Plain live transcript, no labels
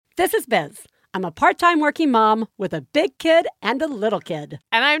This is Biz. I'm a part-time working mom with a big kid and a little kid.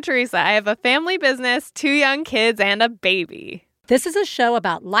 And I'm Teresa. I have a family business, 2 young kids, and a baby. This is a show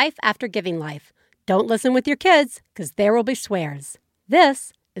about life after giving life. Don't listen with your kids, because there will be swears.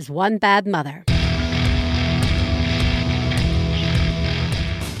 This is One Bad Mother.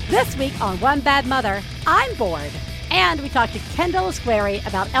 This week on One Bad Mother, I'm bored. And we talked to Kendal Esquerre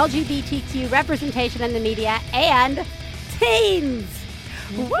about LGBTQ representation in the media and teens.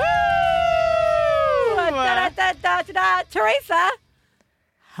 Woo! Teresa,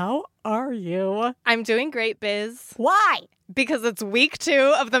 how are you? I'm doing great, Biz. Why? Because it's week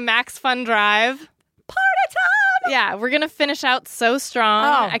 2 of the Max Fun Drive. Party time! Yeah, we're going to finish out so strong.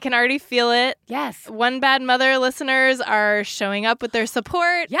 Oh. I can already feel it. Yes. One Bad Mother listeners are showing up with their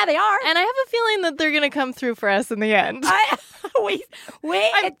support. Yeah, they are. And I have a feeling that th're going to come through for us in the end. I'm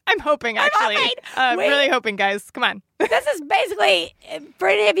hoping, actually. Really hoping, guys. Come on. This is basically, for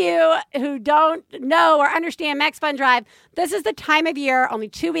any of you who don't know or understand Max Fun Drive, this is the time of year, only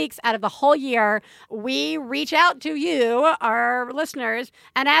 2 weeks out of the whole year, we reach out to you, our listeners,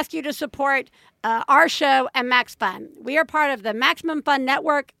 and ask you to support our show and Max Fun. We are part of the Maximum Fun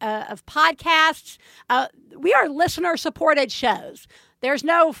network of podcasts. We are listener-supported shows. There's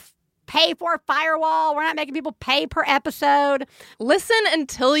no pay-for firewall. We're not making people pay per episode. Listen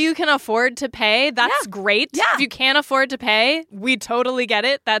until you can afford to pay. That's great. Yeah. If you can't afford to pay, we totally get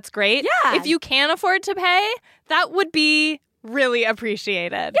it. That's great. Yeah. If you can afford to pay, that would be really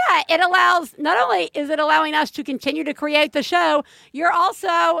appreciated. Yeah, it allows, not only is it allowing us to continue to create the show, you're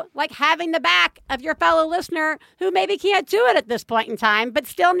also like having the back of your fellow listener who maybe can't do it at this point in time, but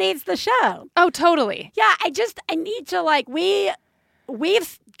still needs the show. Oh, totally. Yeah, I need to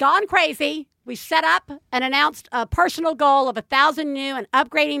we've gone crazy. We set up and announced a personal goal of 1,000 new and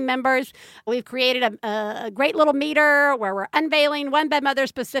upgrading members. We've created a great little meter where we're unveiling One Bad Mother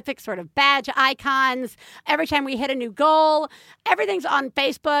specific sort of badge icons every time we hit a new goal. Everything's on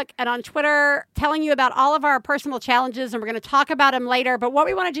Facebook and on Twitter, telling you about all of our personal challenges, and we're going to talk about them later. But what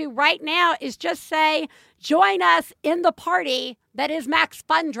we want to do right now is just say, join us in the party that is Max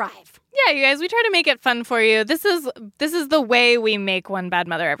Fun Drive. Yeah, you guys, we try to make it fun for you. This is the way we make One Bad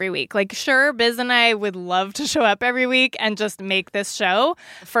Mother every week. Like, sure, Biz and I would love to show up every week and just make this show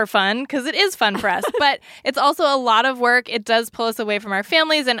for fun, because it is fun for us. But it's also a lot of work. It does pull us away from our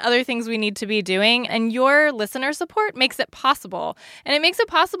families and other things we need to be doing. And your listener support makes it possible. And it makes it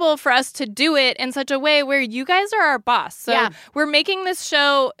possible for us to do it in such a way where you guys are our boss. So we're making this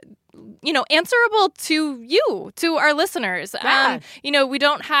show, answerable to you, to our listeners. Yeah. We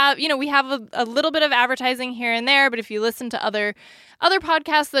don't have, we have a little bit of advertising here and there, but if you listen to other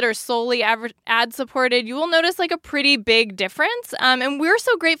podcasts that are solely ad supported, you will notice like a pretty big difference. And we're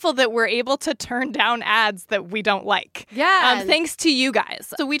so grateful that we're able to turn down ads that we don't like. Yeah. Thanks to you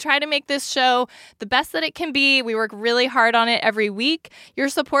guys. So we try to make this show the best that it can be. We work really hard on it every week. Your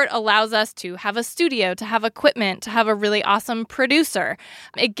support allows us to have a studio, to have equipment, to have a really awesome producer.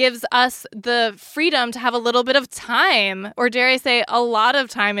 It gives us the freedom to have a little bit of time, or dare I say a lot of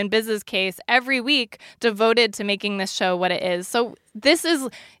time in Biz's case, every week devoted to making this show what it is. So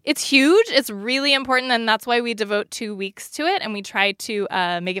it's huge. It's really important. And that's why we devote 2 weeks to it. And we try to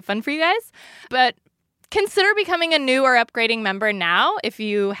make it fun for you guys. But consider becoming a new or upgrading member now if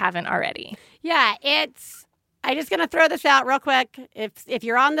you haven't already. Yeah, I'm just going to throw this out real quick. If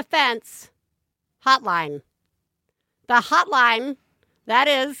you're on the fence, hotline. The hotline, that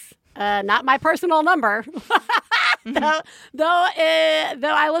is not my personal number. Though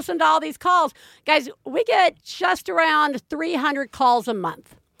I listen to all these calls, guys, we get just around 300 calls a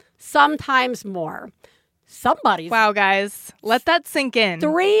month, sometimes more. Wow, guys, let that sink in.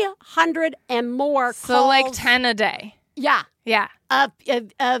 300 and more calls. So like 10 a day. Yeah. Yeah.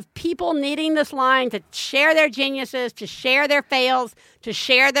 Of people needing this line to share their geniuses, to share their fails, to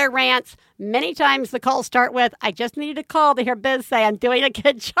share their rants. Many times the calls start with, I just needed a call to hear Biz say I'm doing a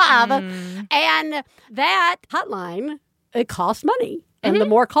good job. And that hotline, it costs money. And the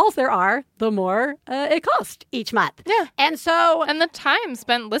more calls there are, the more it costs each month. Yeah. And the time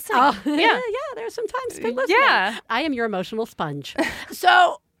spent listening. Yeah, there's some time spent listening. Yeah. I am your emotional sponge.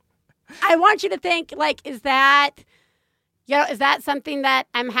 So I want you to think, is that something that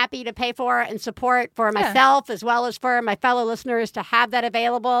I'm happy to pay for and support for myself as well as for my fellow listeners to have that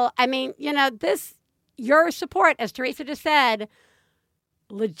available? I mean, your support, as Teresa just said,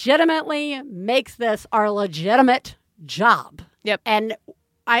 legitimately makes this our legitimate job. Yep. And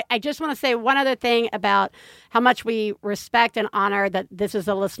I just want to say one other thing about how much we respect and honor that this is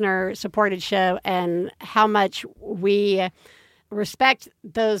a listener-supported show and how much we respect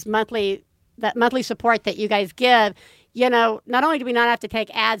that monthly support that you guys give. not only do we not have to take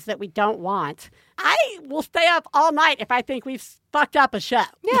ads that we don't want, I will stay up all night if I think we've fucked up a show.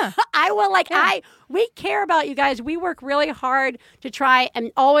 Yeah. I will we care about you guys. We work really hard to try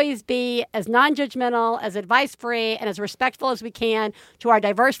and always be as non-judgmental, as advice-free, and as respectful as we can to our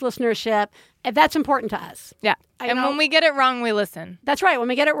diverse listenership. And that's important to us. Yeah. When we get it wrong, we listen. That's right. When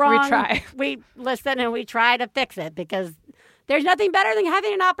we get it wrong, we try. We listen and we try to fix it because there's nothing better than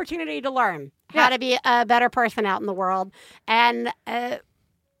having an opportunity to learn how to be a better person out in the world. And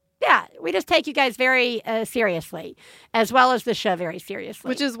we just take you guys very seriously, as well as the show very seriously.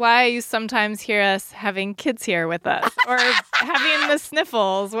 Which is why you sometimes hear us having kids here with us, or having the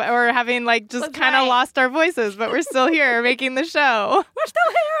sniffles, or having just kind of lost our voices, but we're still here making the show. We're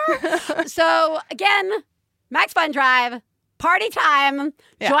still here. So again, Max Fun Drive, party time.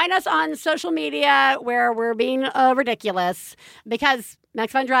 Yeah. Join us on social media where we're being ridiculous, because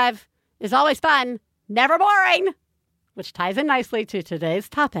Max Fun Drive is always fun, never boring. Which ties in nicely to today's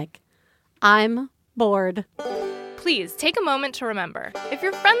topic. I'm bored. Please take a moment to remember, if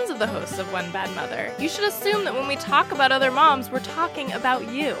you're friends of the hosts of One Bad Mother, you should assume that when we talk about other moms, we're talking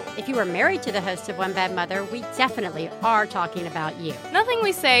about you. If you are married to the host of One Bad Mother, we definitely are talking about you. Nothing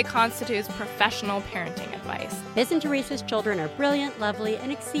we say constitutes professional parenting advice. Biz and Teresa's children are brilliant, lovely,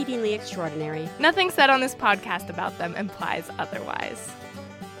 and exceedingly extraordinary. Nothing said on this podcast about them implies otherwise.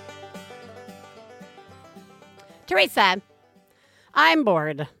 Teresa, I'm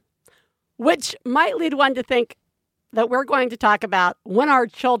bored, which might lead one to think that we're going to talk about when our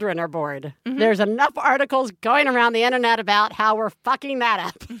children are bored. Mm-hmm. There's enough articles going around the internet about how we're fucking that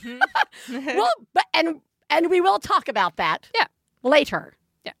up. Mm-hmm. and we will talk about that later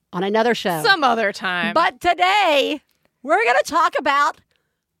on another show. Some other time. But today, we're going to talk about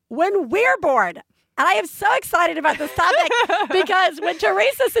when we're bored. And I am so excited about this topic because when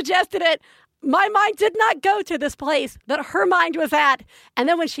Teresa suggested it, my mind did not go to this place that her mind was at. And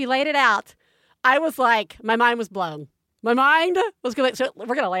then when she laid it out, I was like, my mind was blown. My mind was going to, so we're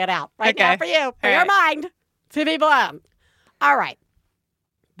going to lay it out right now for you, for your mind to be blown. All right.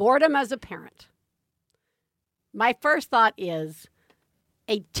 Boredom as a parent. My first thought is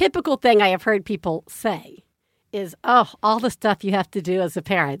a typical thing I have heard people say is, all the stuff you have to do as a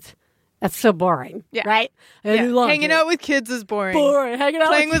parent. That's so boring, right? Hanging out with kids is boring.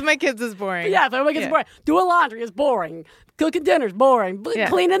 Playing with my kids is boring. Yeah, playing with my kids is boring. Doing laundry is boring. Cooking dinner is boring.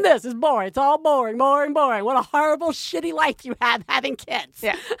 Cleaning this is boring. It's all boring, boring, boring. What a horrible, shitty life you have having kids.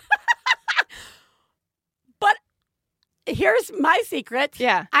 Yeah. But here's my secret.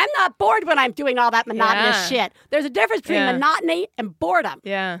 Yeah. I'm not bored when I'm doing all that monotonous shit. There's a difference between monotony and boredom.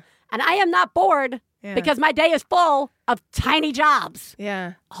 Yeah. And I am not bored because my day is full of tiny jobs.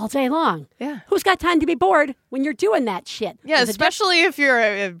 Yeah. All day long. Yeah. Who's got time to be bored when you're doing that shit? Yeah, especially if you're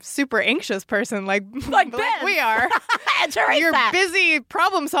a super anxious person like we are. You're busy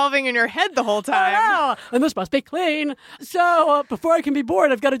problem solving in your head the whole time. Oh, and this must be clean. So before I can be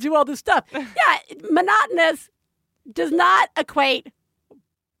bored, I've got to do all this stuff. Yeah, monotonous does not equate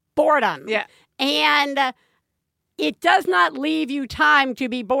boredom. Yeah. And it does not leave you time to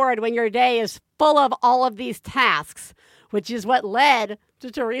be bored when your day is full of all of these tasks, which is what led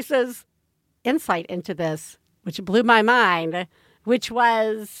to Teresa's insight into this, which blew my mind, which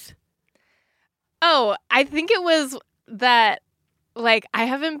was... I think it was that, I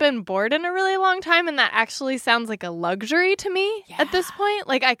haven't been bored in a really long time, and that actually sounds like a luxury to me at this point.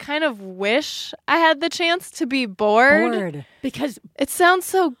 I kind of wish I had the chance to be bored. Because it sounds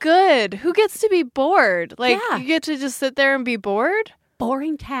so good. Who gets to be bored? You get to just sit there and be bored?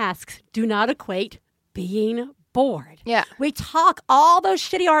 Boring tasks do not equate being bored. Yeah. We talk all those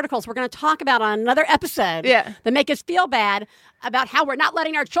shitty articles we're going to talk about on another episode that make us feel bad about how we're not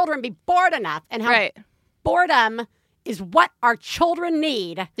letting our children be bored enough and how boredom is what our children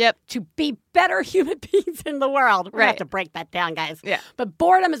need to be better human beings in the world. We're going to have to break that down, guys. Yeah. But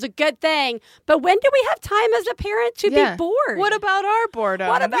boredom is a good thing. But when do we have time as a parent to be bored? What about our boredom?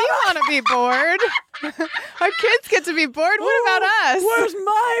 We want to be bored. Our kids get to be bored. What about us? Where's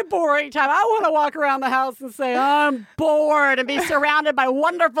my boring time? I want to walk around the house and say, I'm bored, and be surrounded by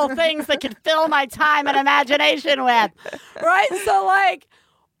wonderful things that can fill my time and imagination with. Right? So,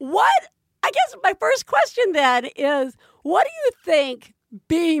 what... I guess my first question then is, what do you think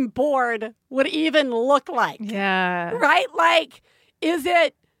being bored would even look like? Yeah. Right? Is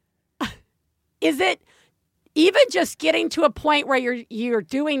it even just getting to a point where you're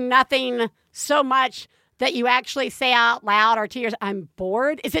doing nothing so much that you actually say out loud or to yourself, I'm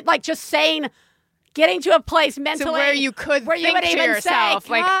bored? Is it just saying, getting to a place mentally to where you could where think you would to even yourself,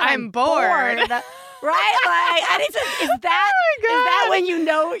 say, I'm bored. Right? And is that when you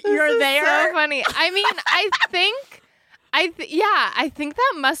know you're there? So funny. I mean, I think I think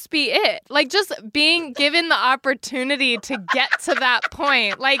that must be it. Like, just being given the opportunity to get to that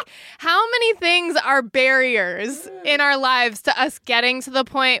point. Like, how many things are barriers in our lives to us getting to the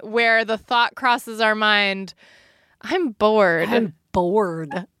point where the thought crosses our mind, I'm bored. I'm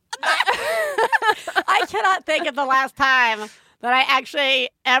bored. I cannot think of the last time that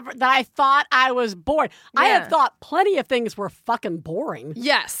I thought I was bored. Yeah. I have thought plenty of things were fucking boring.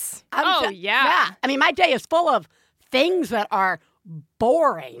 Yes. Yeah. I mean, my day is full of things that are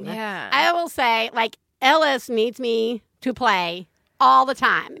boring. Yeah. I will say, like, Ellis needs me to play all the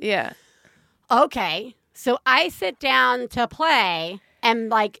time. Yeah. Okay. So I sit down to play, and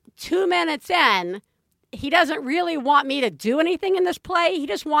like 2 minutes in, he doesn't really want me to do anything in this play. He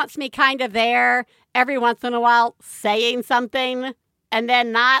just wants me kind of there every once in a while saying something and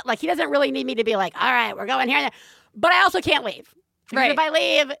then not. Like, he doesn't really need me to be like, all right, we're going here and there. But I also can't leave. Because if I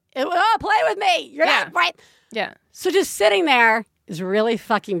leave, play with me. You're not right. Yeah. So just sitting there is really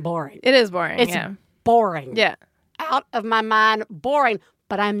fucking boring. It is boring. It's boring. Yeah. Out of my mind, boring.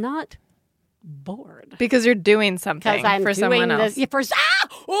 But I'm not bored. Because you're doing something for someone else.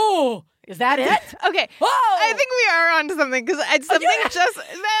 Is that it? Okay. Whoa! I think we are onto something because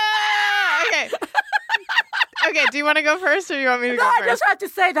okay. Okay, do you want to go first or you want me to go first? I just have to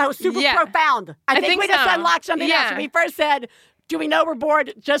say that was super profound. I think we just unlocked something else. We first said, do we know we're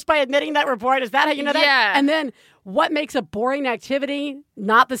bored just by admitting that we're bored? Is that how you know that? Yeah. And then what makes a boring activity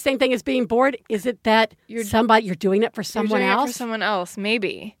not the same thing as being bored? Is it that you're doing it for someone else? For someone else,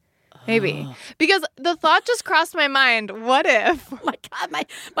 maybe. Because the thought just crossed my mind, what if? Oh my God,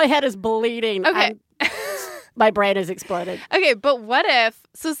 my head is bleeding. Okay. My brain has exploded. Okay, but what if,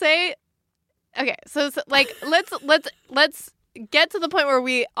 so like, let's get to the point where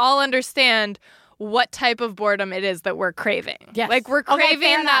we all understand what type of boredom it is that we're craving. Yes. Like, we're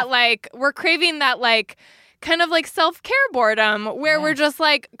craving that kind of like self-care boredom where we're just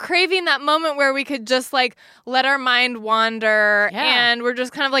like craving that moment where we could just like let our mind wander and we're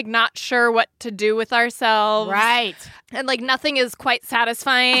just kind of like not sure what to do with ourselves. Right. And like nothing is quite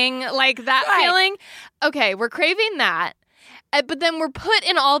satisfying, like that feeling. Okay, we're craving that. But then we're put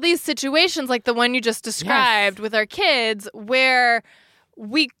in all these situations like the one you just described with our kids where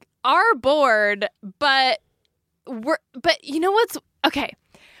we are bored, but you know what's okay.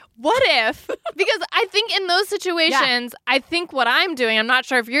 What if, because I think in those situations, I think what I'm doing, I'm not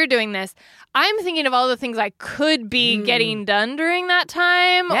sure if you're doing this, I'm thinking of all the things I could be getting done during that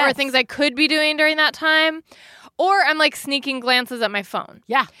time or things I could be doing during that time. Or I'm like sneaking glances at my phone.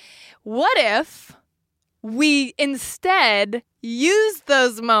 Yeah. What if we instead use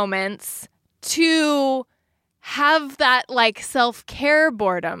those moments to have that like self-care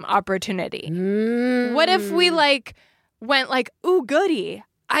boredom opportunity? What if we like went like, ooh, goody.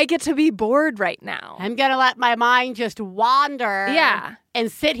 I get to be bored right now. I'm going to let my mind just wander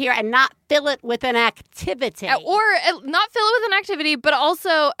and sit here and not fill it with an activity. Or not fill it with an activity, but also,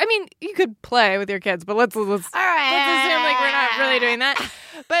 I mean, you could play with your kids, but let's assume like we're not really doing that.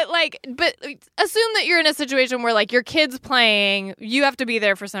 But assume that you're in a situation where like your kid's playing, you have to be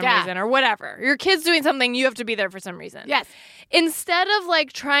there for some reason or whatever. Your kid's doing something, you have to be there for some reason. Yes. Instead of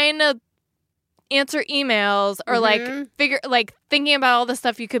like trying to answer emails or thinking about all the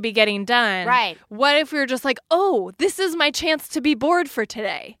stuff you could be getting done. Right. What if we were just like, oh, this is my chance to be bored for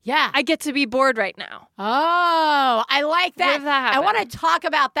today. Yeah. I get to be bored right now. Oh, I like that. What if that happened? I want to talk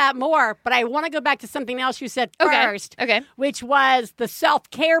about that more, but I want to go back to something else you said first. Okay. Which was the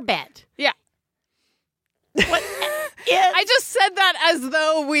self-care bit. Yeah. I just said that as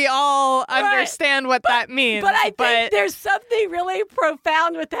though we all understand what that means. But I think there's something really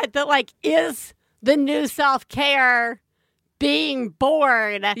profound with that like is the new self-care being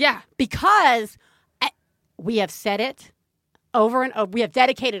bored. Yeah. Because we have said it over and over. We have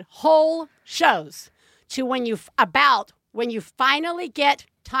dedicated whole shows to when you finally get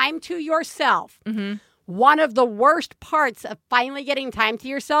time to yourself. Mm-hmm. One of the worst parts of finally getting time to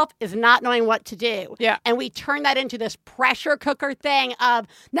yourself is not knowing what to do. Yeah. And we turn that into this pressure cooker thing of,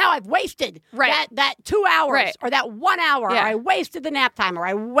 now I've wasted that 2 hours or that 1 hour, or I wasted the nap time, or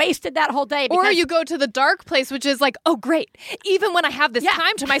I wasted that whole day. Or you go to the dark place, which is like, oh, great. Even when I have this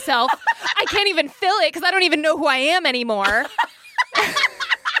time to myself, I can't even fill it because I don't even know who I am anymore.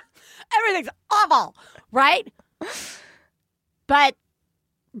 Everything's awful, right? But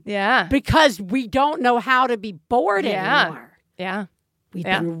because we don't know how to be bored anymore. Yeah. We've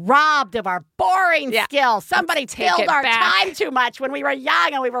been robbed of our boring skills. Somebody filled our time too much when we were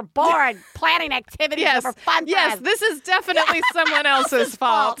young and we were bored planning activities over fun times. Yes, this is definitely someone else's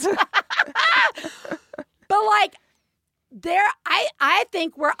fault. But like I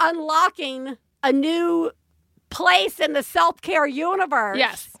think we're unlocking a new place in the self-care universe.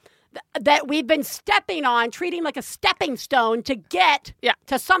 Yes. That we've been stepping on, treating like a stepping stone to get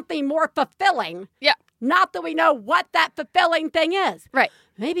to something more fulfilling. Yeah. Not that we know what that fulfilling thing is. Right.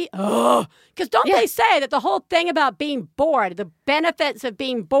 Maybe, because don't they say that the whole thing about being bored, the benefits of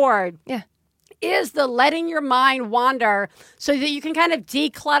being bored is the letting your mind wander so that you can kind of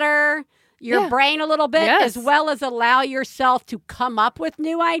declutter your brain a little bit as well as allow yourself to come up with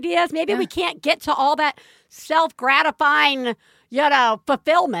new ideas. Maybe we can't get to all that self-gratifying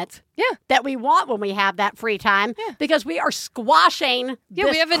fulfillment that we want when we have that free time because we are squashing this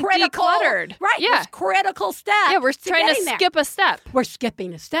we haven't critical, decluttered. This critical step. Yeah, we're trying to skip a step. We're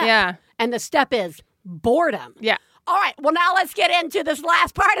skipping a step. Yeah. And the step is boredom. Yeah. All right, well, now let's get into this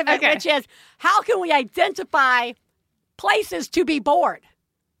last part of it, which is how can we identify places to be bored?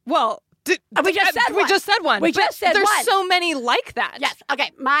 Well, we just said one. We just said there's one. so many like that. Yes.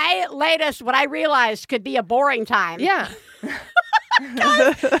 Okay. My latest, what I realized could be a boring time. Yeah.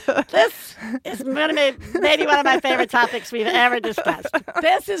 This is going to be maybe one of my favorite topics we've ever discussed.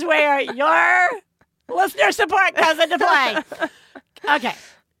 This is where your listener support comes into play. Okay.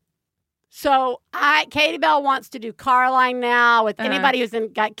 So Katie Bell wants to do car line now with anybody who's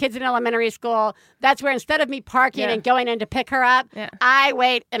got kids in elementary school. That's where instead of me parking and going in to pick her up, I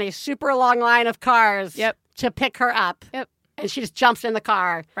wait in a super long line of cars to pick her up. Yep. And she just jumps in the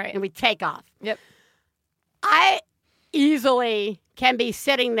car and we take off. Yep. I easily can be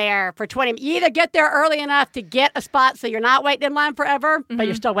sitting there for 20 minutes. You either get there early enough to get a spot so you're not waiting in line forever, but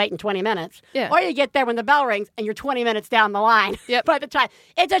you're still waiting 20 minutes. Yeah. Or you get there when the bell rings and you're 20 minutes down the line by the time.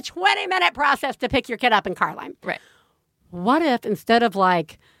 It's a 20-minute process to pick your kid up in car line. Right. What if instead of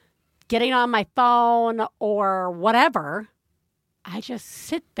getting on my phone or whatever, I just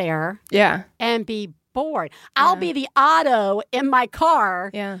sit there and be bored? I'll be the auto in my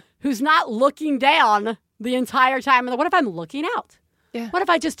car who's not looking down the entire time. What if I'm looking out? Yeah. What if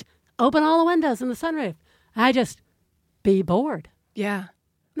I just open all the windows in the sunroof? I just be bored. Yeah.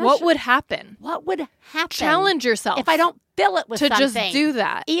 What would happen? What would happen? Challenge yourself. If I don't fill it with to something. just do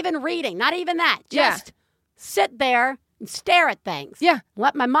that. Even reading. Not even that. Just sit there and stare at things. Yeah.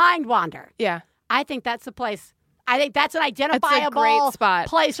 Let my mind wander. Yeah. I think that's the place. I think that's an identifiable That's a great spot.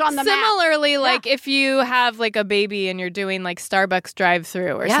 place on the map. Similarly, if you have a baby and you're doing Starbucks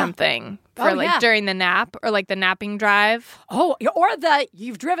drive-through or something for during the nap or the napping drive. Oh, or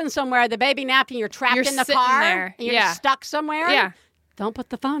you've driven somewhere, the baby napped and you're trapped in the car there. and you're stuck somewhere. Yeah. Don't put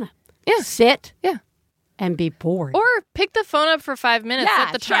the phone up. Yeah. Sit. Yeah. And be bored. Or pick the phone up for 5 minutes. Yeah,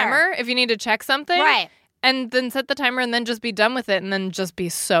 set the timer if you need to check something. Right. And then set the timer and then just be done with it and then just be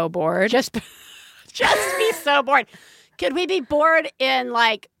so bored. Just be so bored. Could we be bored in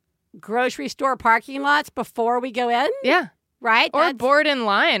grocery store parking lots before we go in? Yeah. Right? Or bored in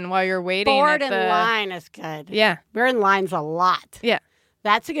line while you're waiting. Bored in line is good. Yeah. We're in lines a lot. Yeah.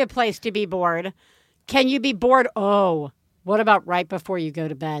 That's a good place to be bored. Can you be bored? Oh, what about right before you go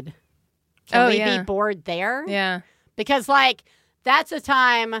to bed? Can we be bored there? Yeah. Because that's a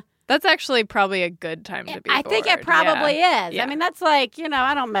time. That's actually probably a good time to be bored. I think it probably is. Yeah. I mean, that's I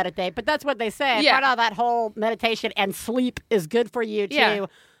don't meditate, but that's what they say. Yeah. Part of that whole meditation and sleep is good for you to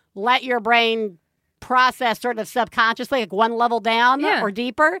let your brain process sort of subconsciously, one level down or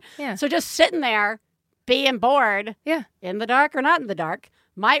deeper. Yeah. So just sitting there, being bored in the dark or not in the dark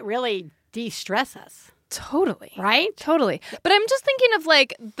might really de-stress us. Totally. Right? Totally. But I'm just thinking of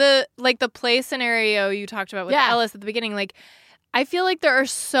the play scenario you talked about with Ellis at the beginning. I feel like there are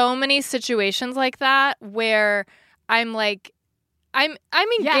so many situations like that where I'm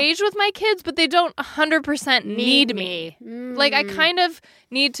engaged with my kids, but they don't 100% need me. I kind of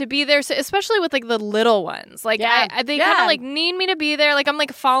need to be there, especially with the little ones. They kind of need me to be there. I'm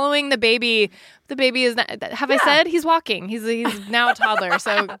following the baby. The baby is not, have I said he's walking? He's now a toddler.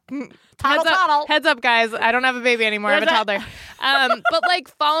 So heads up, guys. I don't have a baby anymore. I have a toddler. But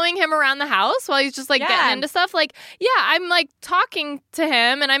following him around the house while he's just getting into stuff. I'm talking to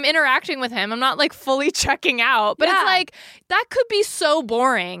him and I'm interacting with him. I'm not fully checking out, but it's that could be so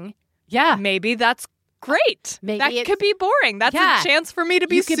boring. Yeah. Maybe that's great. Maybe that could be boring. That's a chance for me to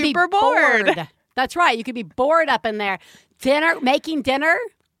be super bored. That's right. You could be bored up in there. Making dinner.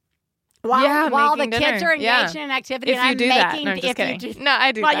 While the kids are engaged in an activity, if and you I'm do making, that, no, I'm just kidding. No,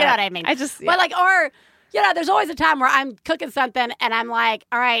 I do. Well, that. You know what I mean. I just, but there's always a time where I'm cooking something and I'm all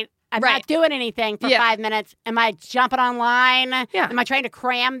right, I'm not doing anything for 5 minutes. Am I jumping online? Yeah. Am I trying to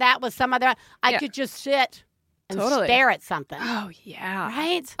cram that with some other? I could just sit and stare at something. Oh yeah.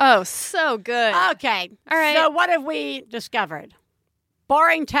 Right. Oh, so good. Okay. All right. So what have we discovered?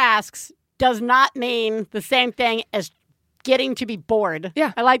 Boring tasks does not mean the same thing as getting to be bored.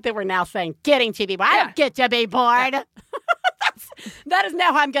 Yeah. I like that we're now saying getting to be bored. I don't get to be bored. That is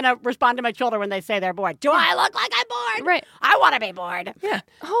now how I'm going to respond to my children when they say they're bored. Do I look like I'm bored? Right. I want to be bored. Yeah.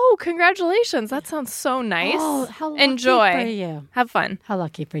 Oh, congratulations. That sounds so nice. Oh, how lucky Enjoy. for you. Have fun. How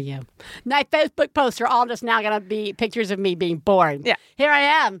lucky for you. My Facebook posts are all just now going to be pictures of me being bored. Yeah. Here I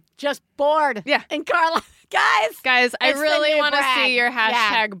am, just bored. Yeah. And Carla, Guys, I it's the really new want to brag. see your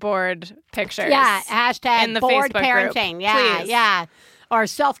hashtag board pictures. Yeah, hashtag in the bored Facebook parenting. group. Yeah, Please. yeah. Or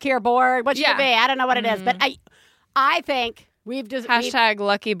self-care board. What should it be? I don't know what it is. But I think we've just... Hashtag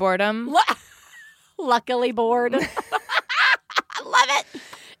lucky boredom. Luckily bored. I love it.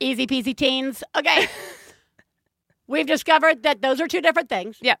 Easy peasy teens. Okay. We've discovered that those are two different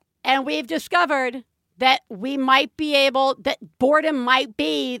things. Yeah. And we've discovered that we might be able, that boredom might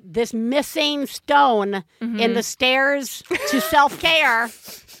be this missing stone in the stairs to self-care.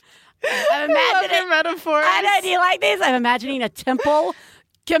 I'm imagining metaphors. I know. Do you like these? I'm imagining a temple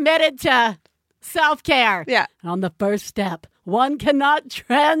committed to self-care. Yeah. On the first step, one cannot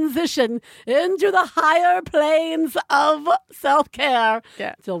transition into the higher planes of self-care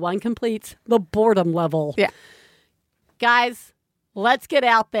till one completes the boredom level. Yeah. Guys, let's get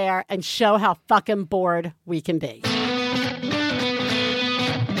out there and show how fucking bored we can be.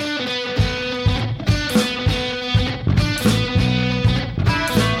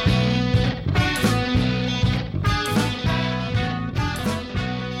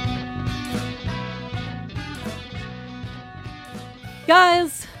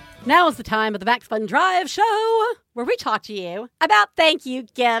 Guys, now is the time of the Max Fun Drive show where we talk to you about thank you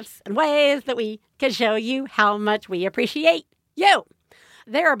gifts and ways that we can show you how much we appreciate you.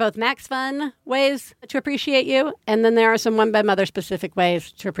 There are both Max Fun ways to appreciate you, and then there are some One Bed Mother specific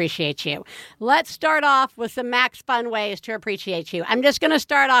ways to appreciate you. Let's start off with some Max Fun ways to appreciate you. I'm just going to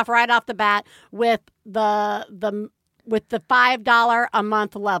start off right off the bat with the $5 a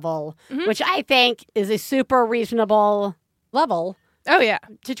month level, which I think is a super reasonable level. Oh, yeah.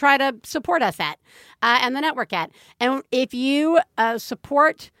 To try to support us at and the network at. And if you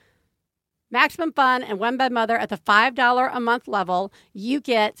support Maximum Fun and One Bed Mother at the $5 a month level, you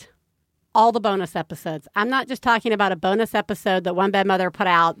get all the bonus episodes. I'm not just talking about a bonus episode that One Bed Mother put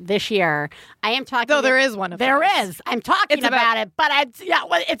out this year. I am talking... Though there is one of those. There is. I'm talking about it, but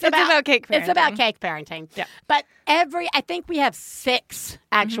it's about cake parenting. It's about cake parenting. Yeah. But I think we have 6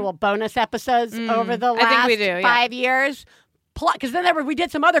 actual bonus episodes over the last I think we do, 5 years. Because then we did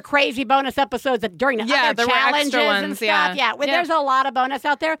some other crazy bonus episodes during the other there challenges were extra and ones, stuff. Yeah. There's a lot of bonus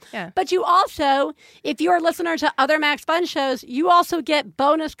out there. Yeah. But you also, if you're a listener to other Max Fun shows, you also get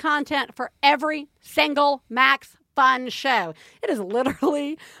bonus content for every single Max Fun show. It is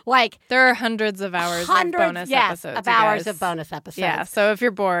literally like... There are hundreds of hours of bonus episodes. Of hours of bonus episodes. Yeah, so if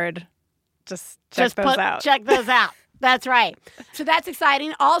you're bored, just check those out. Check those out. That's right. So that's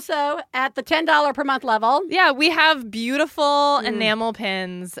exciting. Also, at the $10 per month level. Yeah, we have beautiful enamel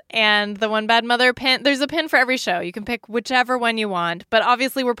pins and the One Bad Mother pin. There's a pin for every show. You can pick whichever one you want, but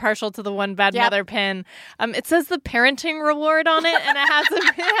obviously we're partial to the One Bad Mother pin. It says the parenting reward on it, and it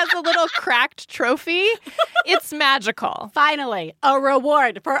has a little cracked trophy. It's magical. Finally, a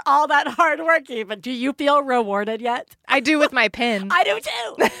reward for all that hard work. Even, do you feel rewarded yet? I do with my pin. I do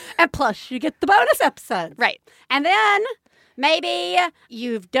too. And plus, you get the bonus episodes. Right. And then maybe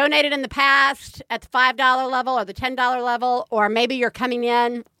you've donated in the past at the $5 level or the $10 level, or maybe you're coming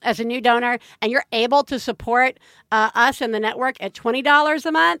in as a new donor and you're able to support us and the network at $20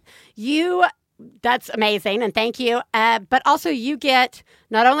 a month. That's amazing, and thank you. But also you get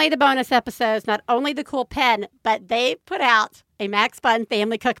not only the bonus episodes, not only the cool pen, but they put out a Max Fun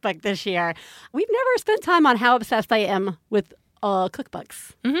family cookbook this year. We've never spent time on how obsessed I am with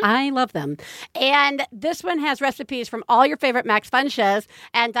cookbooks. I love them. And this one has recipes from all your favorite Max Fun shows.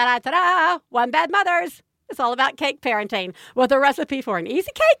 And ta-da-ta-da, One Bad Mothers. It's all about cake parenting with a recipe for an easy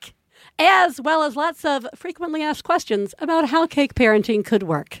cake, as well as lots of frequently asked questions about how cake parenting could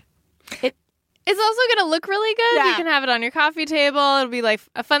work. It's also going to look really good. Yeah. You can have it on your coffee table. It'll be like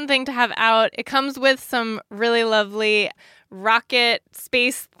a fun thing to have out. It comes with some really lovely rocket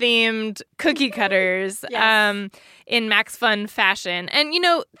space-themed cookie cutters in Max Fun fashion. And,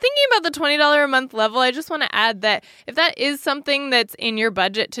 thinking about the $20 a month level, I just want to add that if that is something that's in your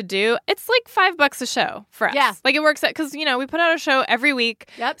budget to do, it's like $5 a show for us. Yeah. Like it works out because, we put out a show every week.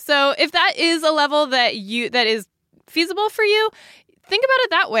 Yep. So if that is a level that is feasible for you, think about it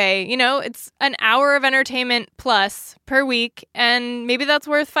that way. It's an hour of entertainment plus per week, and maybe that's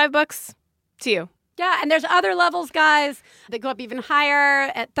worth $5 to you. Yeah, and there's other levels, guys, that go up even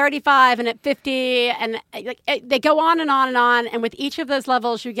higher at 35 and at 50, and they go on and on and on. And with each of those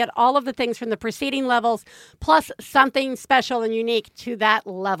levels, you get all of the things from the preceding levels, plus something special and unique to that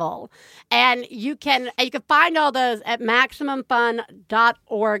level. And you can find all those at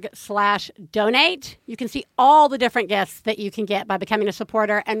MaximumFun.org/donate. You can see all the different gifts that you can get by becoming a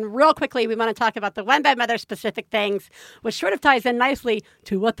supporter. And real quickly, we want to talk about the One Bad Mother specific things, which sort of ties in nicely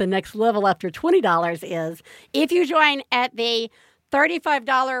to what the next level after $20 is. If you join at the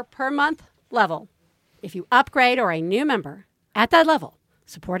 $35 per month level, if you upgrade or a new member at that level,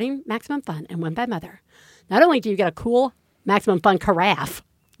 supporting Maximum Fun and One Bad Mother, not only do you get a cool Maximum Fun carafe,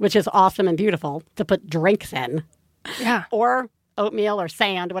 which is awesome and beautiful to put drinks in, or oatmeal or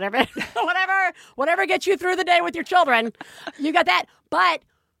sand, whatever gets you through the day with your children, you got that. But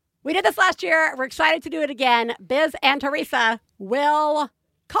we did this last year. We're excited to do it again. Biz and Teresa will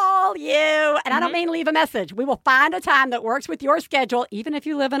call you. And I don't mean leave a message. We will find a time that works with your schedule, even if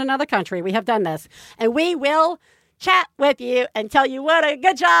you live in another country. We have done this. And we will chat with you and tell you what a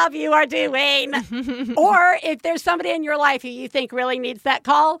good job you are doing. Or if there's somebody in your life who you think really needs that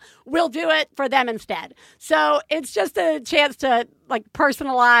call, we'll do it for them instead. So it's just a chance to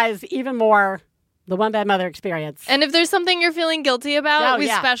personalize even more the One Bad Mother experience. And if there's something you're feeling guilty about, we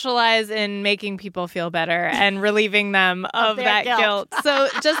specialize in making people feel better and relieving them of that guilt. So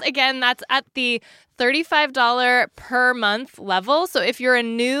just again, that's at the $35 per month level. So if you're a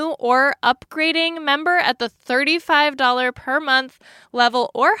new or upgrading member at the $35 per month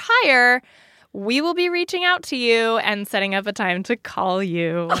level or higher, we will be reaching out to you and setting up a time to call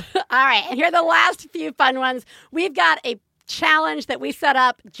you. All right. And here are the last few fun ones. We've got a challenge that we set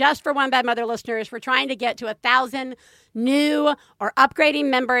up just for One Bad Mother listeners. We're trying to get to 1,000 new or upgrading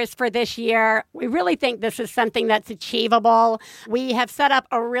members for this year. We really think this is something that's achievable. We have set up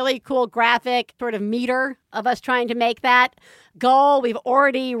a really cool graphic sort of meter of us trying to make that goal. We've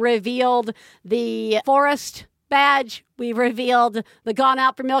already revealed the forest badge. We revealed the Gone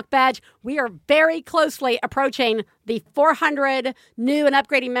Out for Milk badge. We are very closely approaching the 400 new and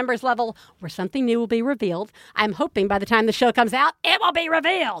upgrading members level where something new will be revealed. I'm hoping by the time the show comes out, it will be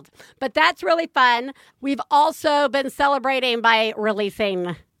revealed. But that's really fun. We've also been celebrating by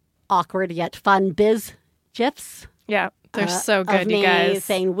releasing awkward yet fun biz GIFs. Yeah. They're so good, of me you guys.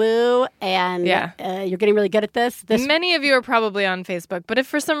 Saying woo, and you're getting really good at this. Many of you are probably on Facebook, but if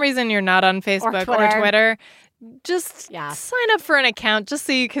for some reason you're not on Facebook or Twitter, just sign up for an account just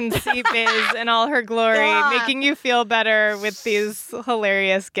so you can see Biz in all her glory, making you feel better with these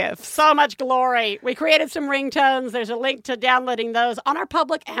hilarious gifts. So much glory. We created some ringtones. There's a link to downloading those on our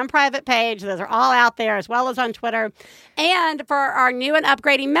public and private page. Those are all out there, as well as on Twitter. And for our new and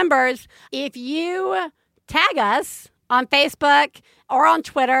upgrading members, if you tag us on Facebook or on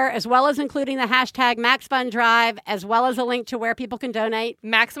Twitter, as well as including the hashtag MaxFunDrive, as well as a link to where people can donate.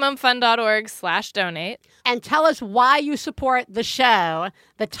 MaximumFun.org/donate. And tell us why you support the show.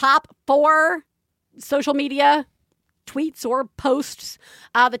 The top 4 social media tweets or posts,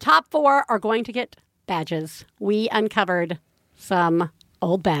 the top 4 are going to get badges. We uncovered some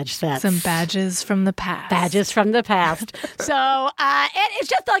old badge sets. Some badges from the past. Badges from the past. So it's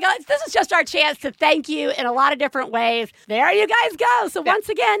just this is just our chance to thank you in a lot of different ways. There you guys go. So once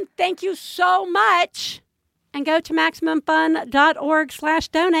again, thank you so much. And go to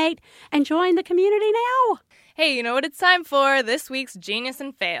MaximumFun.org/donate and join the community now. Hey, you know what it's time for? This week's Genius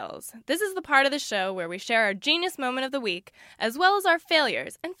and Fails. This is the part of the show where we share our genius moment of the week, as well as our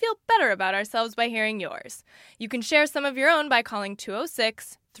failures, and feel better about ourselves by hearing yours. You can share some of your own by calling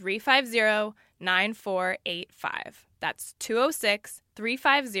 206-350-9485. That's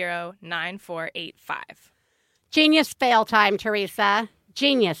 206-350-9485. Genius fail time, Teresa.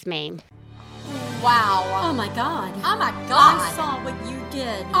 Genius meme. Wow. Oh my God. Oh my God. I saw what you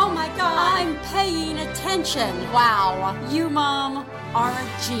did. Oh my God. I'm paying attention. Wow. You, Mom, are a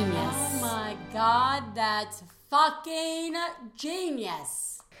genius. Oh my God, that's fucking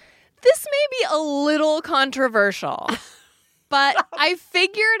genius. This may be a little controversial, but I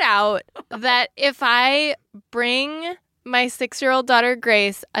figured out that if I bring my 6-year-old daughter,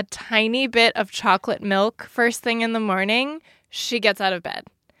 Grace, a tiny bit of chocolate milk first thing in the morning, she gets out of bed.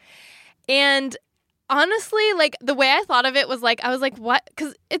 And honestly, the way I thought of it was I was like, what?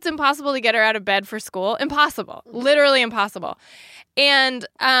 Because it's impossible to get her out of bed for school. Impossible. Literally impossible. And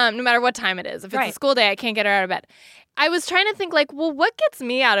no matter what time it is. If it's a school day, I can't get her out of bed. I was trying to think well, what gets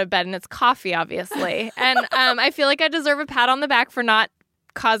me out of bed? And it's coffee, obviously. And I feel like I deserve a pat on the back for not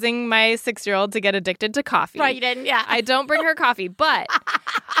causing my 6-year-old to get addicted to coffee. Right, you didn't, yeah. I don't bring her coffee. But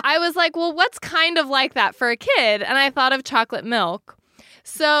I was like, well, what's kind of like that for a kid? And I thought of chocolate milk.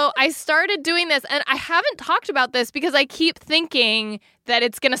 So I started doing this, and I haven't talked about this because I keep thinking that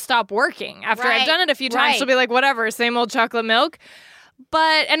it's going to stop working. After I've done it a few times, she'll be like, whatever, same old chocolate milk.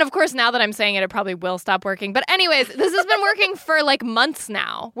 But, and of course, now that I'm saying it, it probably will stop working. But anyways, this has been working for like months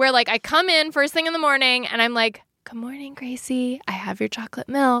now, where like I come in first thing in the morning and I'm like, good morning, Gracie. I have your chocolate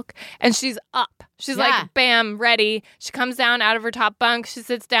milk. And she's up. She's like, bam, ready. She comes down out of her top bunk. She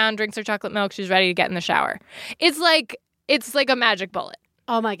sits down, drinks her chocolate milk. She's ready to get in the shower. It's like a magic bullet.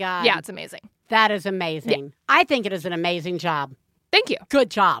 Oh, my God. Yeah, it's amazing. That is amazing. Yeah. I think it is an amazing job. Thank you. Good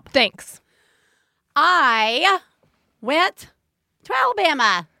job. Thanks. I went to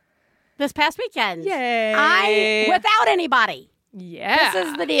Alabama this past weekend. Yay. Without anybody. Yeah. This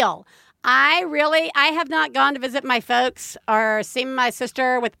is the deal. I have not gone to visit my folks or seen my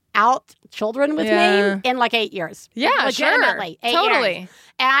sister without children with me in like 8 years. Yeah, legitimately, sure. 8 totally. years.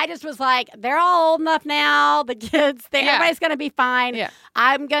 And I just was like, they're all old enough now. The kids, everybody's going to be fine. Yeah.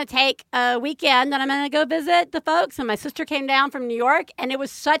 I'm going to take a weekend and I'm going to go visit the folks. And my sister came down from New York and it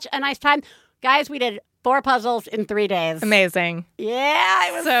was such a nice time. Guys, we did 4 puzzles in 3 days. Amazing. Yeah,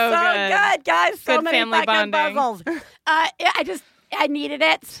 it was so good, guys. So good many family fucking bonding. puzzles. I needed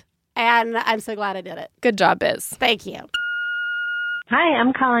it. And I'm so glad I did it. Good job, Biz. Thank you. Hi,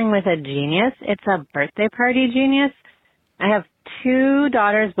 I'm calling with a genius. It's a birthday party genius. I have 2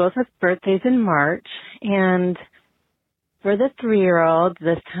 daughters, both with birthdays in March. And for the 3-year-old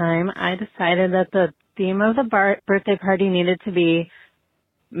this time, I decided that the theme of the birthday party needed to be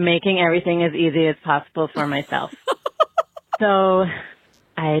making everything as easy as possible for myself. So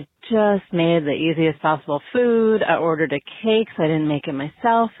I just made the easiest possible food. I ordered a cake, so I didn't make it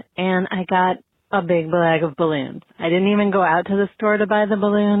myself. And I got a big bag of balloons. I didn't even go out to the store to buy the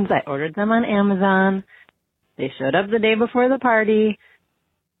balloons. I ordered them on Amazon. They showed up the day before the party.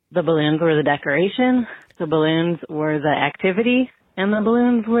 The balloons were the decoration. The balloons were the activity. And the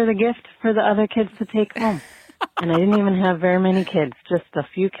balloons were the gift for the other kids to take home. And I didn't even have very many kids, just a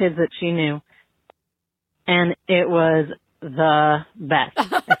few kids that she knew. And it was the best.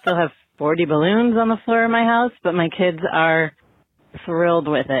 I still have 40 balloons on the floor of my house, but my kids are thrilled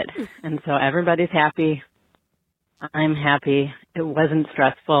with it. And so everybody's happy. I'm happy. It wasn't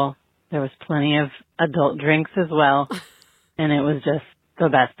stressful. There was plenty of adult drinks as well. And it was just the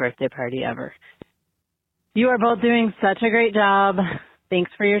best birthday party ever. You are both doing such a great job. Thanks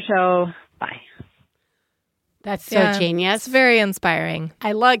for your show. Bye. That's so genius. It's very inspiring.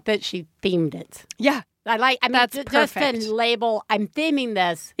 I like that she themed it. Yeah. That's perfect. Just to label, I'm theming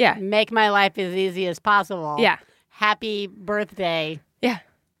this. Yeah. Make my life as easy as possible. Yeah. Happy birthday. Yeah.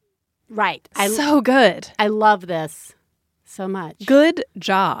 Right. So good. I love this so much. Good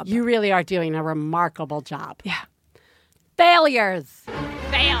job. You really are doing a remarkable job. Yeah. Failures.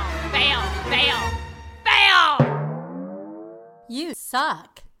 Fail, fail, fail, fail! You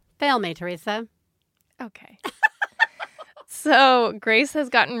suck. Fail me, Teresa. Okay. So Grace has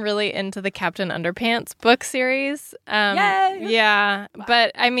gotten really into the Captain Underpants book series. Yay! Yeah,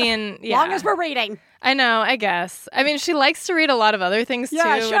 but I mean, Long as we're reading. I know, I guess. I mean, she likes to read a lot of other things too,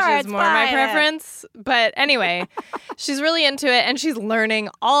 sure, which is it's more my fine. preference. But anyway, she's really into it and she's learning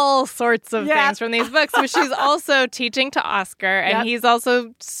all sorts of things from these books, which she's also teaching to Oscar and he's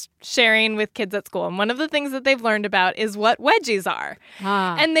also sharing with kids at school. And one of the things that they've learned about is what wedgies are.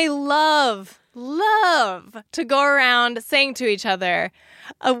 And they love to go around saying to each other,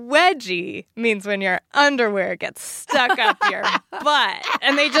 a wedgie means when your underwear gets stuck up your butt.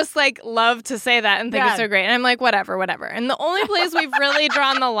 And they just love to say that and think it's so great. And I'm like, whatever. And the only place we've really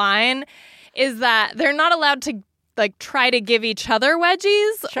drawn the line is that they're not allowed to try to give each other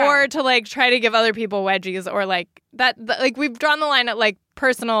wedgies or to try to give other people wedgies or that. We've drawn the line at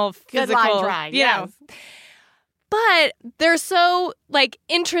personal, physical, good line drawing, you know. But they're so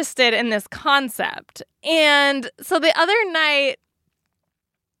interested in this concept. And so the other night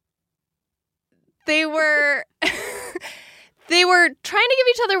they were they were trying to give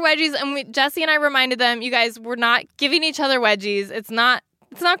each other wedgies and Jesse and I reminded them, you guys, we're not giving each other wedgies. It's not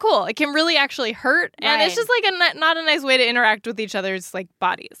cool. It can really actually hurt. And it's just not a nice way to interact with each other's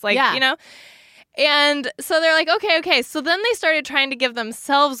bodies. You know? And so they're like, okay. So then they started trying to give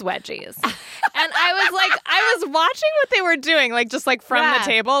themselves wedgies. And I was watching what they were doing, just from the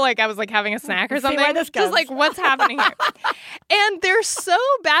table. I was having a snack or something. See where this goes. Just what's happening here? And they're so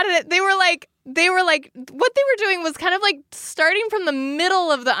bad at it. They were what they were doing was kind of starting from the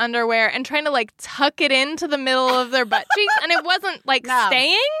middle of the underwear and trying to tuck it into the middle of their butt cheeks. And it wasn't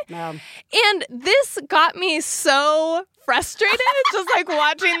staying. No. And this got me so frustrated just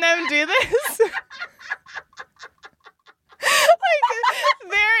watching them do this.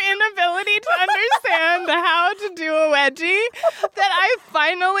 Their inability to understand how to do a wedgie that I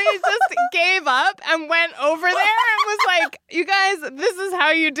finally just gave up and went over there and was like, you guys, this is how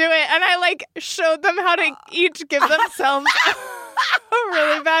you do it. And I like showed them how to each give themselves a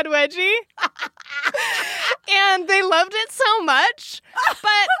really bad wedgie. And they loved it so much.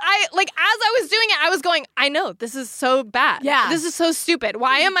 But I like as I was doing it, I was going, I know this is so bad. Yeah. This is so stupid.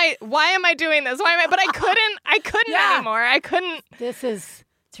 Why am I doing this? But I couldn't anymore. I couldn't. This is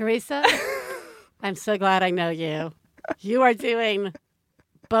Teresa. I'm so glad I know you. You are doing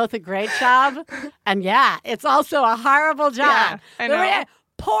both a great job, and it's also a horrible job. Yeah, I know.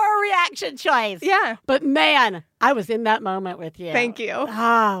 Poor reaction choice. Yeah. But man, I was in that moment with you. Thank you.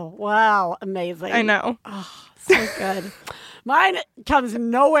 Oh, wow. Amazing. I know. Oh, so good. Mine comes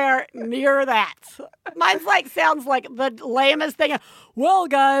nowhere near that. Mine's sounds like the lamest thing. Well,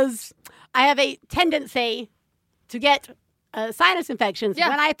 guys, I have a tendency to get sinus infections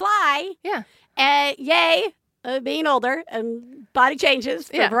when I fly. Yeah. Yay. Being older and body changes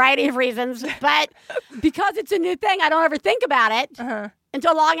for a variety of reasons. But because it's a new thing, I don't ever think about it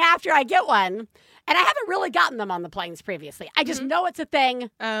until long after I get one. And I haven't really gotten them on the planes previously. I just know it's a thing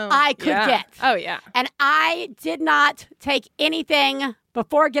I could get. Oh, yeah. And I did not take anything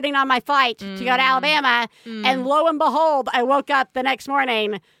before getting on my flight to go to Alabama. And lo and behold, I woke up the next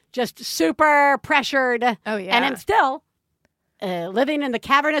morning just super pressured. Oh, yeah. And I'm still living in the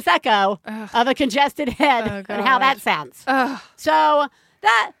cavernous echo of a congested head and how that sounds. So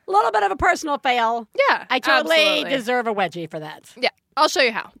that little bit of a personal fail. Yeah, I totally absolutely. deserve a wedgie for that. Yeah, I'll show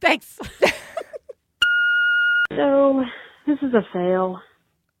you how. Thanks. So, this is a fail.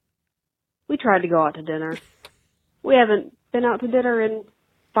 We tried to go out to dinner. We haven't been out to dinner in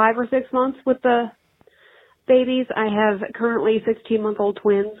 5 or 6 months with the babies. I have currently 16-month-old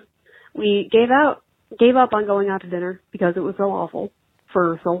twins. We gave up on going out to dinner because it was so awful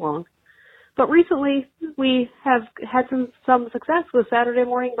for so long. But recently, we have had some success with Saturday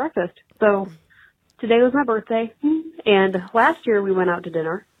morning breakfast. So, today was my birthday, and last year we went out to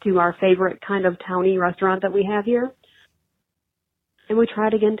dinner to our favorite kind of towny restaurant that we have here. And we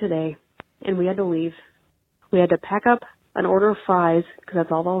tried again today, and we had to leave. We had to pack up an order of fries, because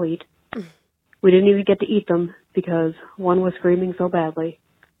that's all they'll eat. We didn't even get to eat them, because one was screaming so badly,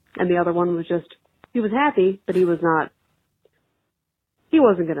 and the other one was just, he was happy, but he wasn't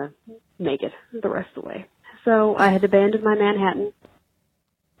going to make it the rest of the way. So I had abandoned my Manhattan,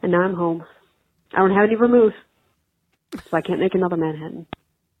 and now I'm home. I don't have any vermouth, so I can't make another Manhattan.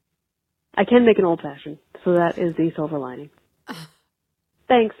 I can make an old-fashioned, so that is the silver lining.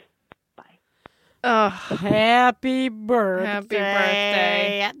 Thanks. Bye. Happy birthday. Happy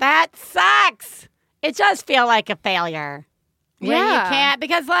birthday. That sucks. It does feel like a failure. When you can't,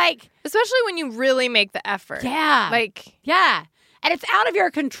 because especially when you really make the effort. Yeah. And it's out of your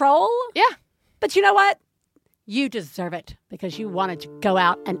control. Yeah. But you know what? You deserve it because you wanted to go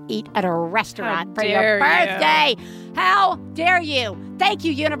out and eat at a restaurant for your birthday. How dare you? Thank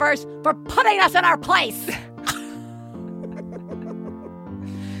you, universe, for putting us in our place.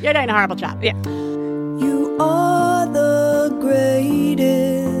 You're doing a horrible job. Yeah. You are the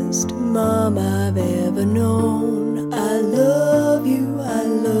greatest mom I've ever known. I love you, I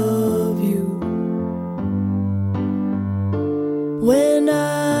love you. When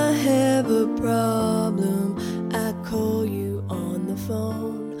I have a problem, I call you on the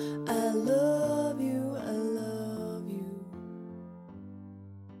phone. I love you, I love you.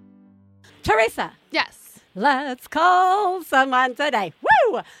 Teresa. Yes. Let's call someone today.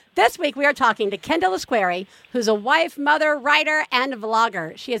 Woo! This week we are talking to Kendal Esquerre, who's a wife, mother, writer, and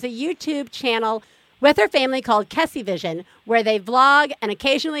vlogger. She has a YouTube channel with her family called Kessie Vision, where they vlog and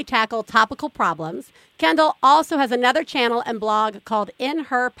occasionally tackle topical problems. Kendal also has another channel and blog called In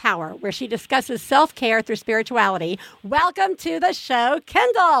Her Power, where she discusses self-care through spirituality. Welcome to the show,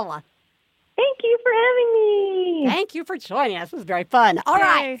 Kendal. Thank you for having me. Thank you for joining us. This is very fun. All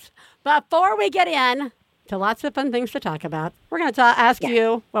right. Before we get in to lots of fun things to talk about, we're going to ask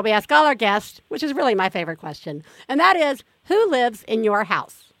you what we ask all our guests, which is really my favorite question. And that is, who lives in your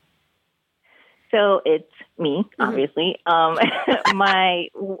house? So it's me, obviously. My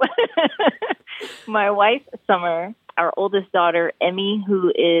wife, Summer, our oldest daughter, Emmy, who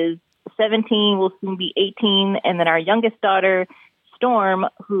is 17, will soon be 18, and then our youngest daughter, Storm,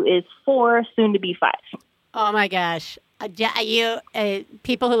 who is 4, soon to be 5. Oh, my gosh.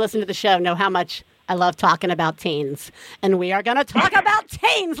 People who listen to the show know how much I love talking about teens. And we are going to talk about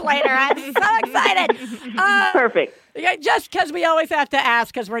teens later. I'm so excited. Perfect. Just because we always have to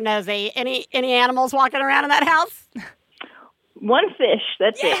ask because we're nosy. Any animals walking around in that house? One fish.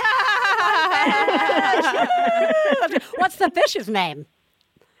 That's it. What's the fish's name?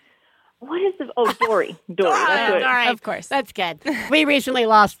 What is this? Oh, Dory. Dory. That's All right. Of course. That's good. We recently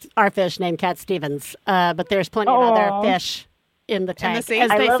lost our fish named Cat Stevens, but there's plenty of other fish in the tank, sea?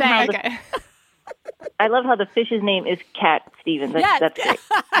 as I they love say. how Okay. I love how the fish's name is Cat Stevens. That's great.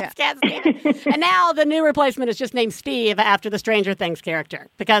 It's Cat Stevens. And now the new replacement is just named Steve after the Stranger Things character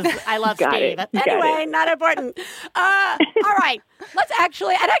because I love Got Steve. it. Anyway, not important. All right. I'd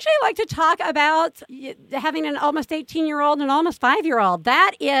actually like to talk about having an almost 18-year-old and an almost 5-year-old.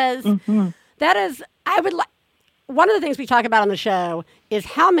 That is, one of the things we talk about on the show is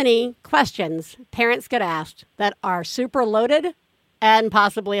how many questions parents get asked that are super loaded and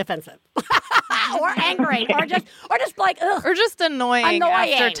possibly offensive. Or angry, or just like, ugh. Or just annoying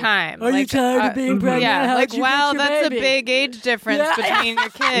after time. Are you tired of being pregnant? Yeah, How'd like, you wow, get your that's baby? a big age difference between your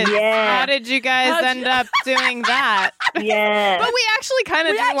kids. Yeah. How did you guys end up doing that? Yeah. But we actually kind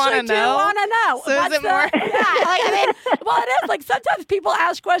of do want to know. want to know. So is it more? It is. Like, sometimes people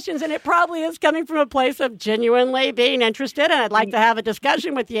ask questions, and it probably is coming from a place of genuinely being interested, and I'd like to have a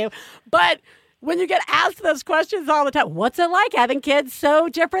discussion with you. But when you get asked those questions all the time, what's it like having kids so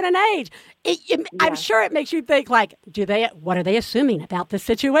different in age? I'm sure it makes you think, like, what are they assuming about this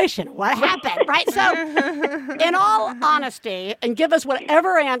situation? What happened, right? So, in all honesty, and give us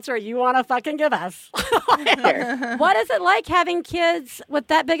whatever answer you want to fucking give us, what is it like having kids with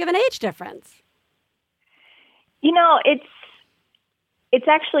that big of an age difference? You know, it's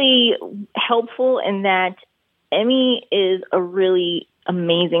actually helpful in that Emmy is a really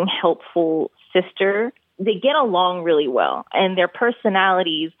amazing, helpful sister. They get along really well, and their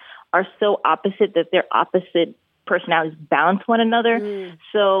personalities are so opposite that their opposite personalities balance one another.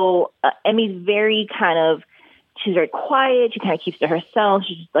 So Emmy's she's very quiet. She kind of keeps to herself.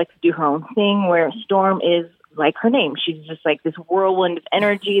 She just likes to do her own thing, where Storm is like her name. She's just like this whirlwind of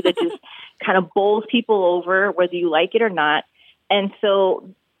energy that just kind of bowls people over, whether you like it or not. And so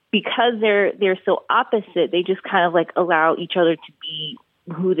because they're so opposite, they just kind of like allow each other to be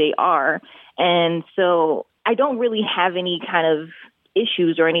who they are. And so I don't really have any kind of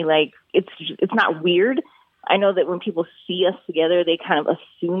issues or any, like, it's not weird. I know that when people see us together, they kind of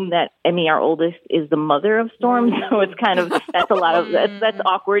assume that Emmy, our oldest, is the mother of Storm. So it's kind of, that's a lot of, that's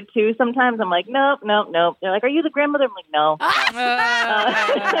awkward too. Sometimes I'm like, nope. They're like, are you the grandmother? I'm like, no.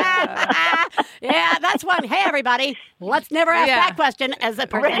 Yeah, that's one. Hey, everybody, let's never ask that question as a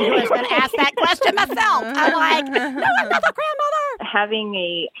person who has been asked that question myself. I'm like, no, I'm not the grandmother. Having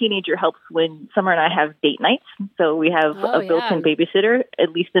a teenager helps when Summer and I have date nights. So we have a built-in babysitter,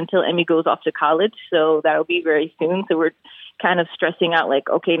 at least until Emmy goes off to college. So that'll be very soon. So we're kind of stressing out, like,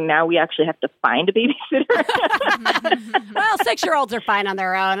 okay, now we actually have to find a babysitter. Well, 6-year-olds are fine on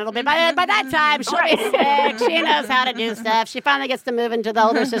their own. It'll be by that time she'll be 6. She knows how to do stuff. She finally gets to move into the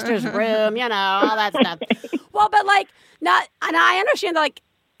older sister's room, all that stuff. Well, but like, and I understand, like,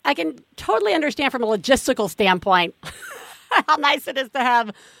 I can totally understand from a logistical standpoint how nice it is to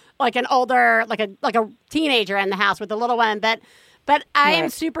have like an older, like a teenager in the house with a little one, But I am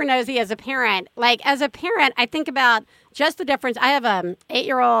super nosy as a parent. Like, as a parent, I think about just the difference. I have an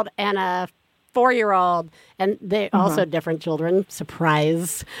 8-year-old and a 4-year-old, and they're also different children.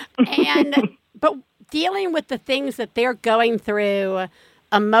 Surprise. But dealing with the things that they're going through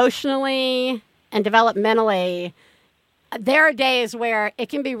emotionally and developmentally, there are days where it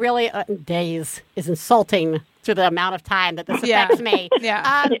can be really, days is insulting to the amount of time that this affects me.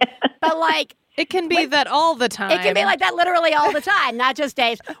 Yeah. But like, it can be that all the time. It can be like that literally all the time, not just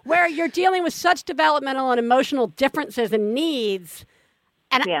days, where you're dealing with such developmental and emotional differences and needs.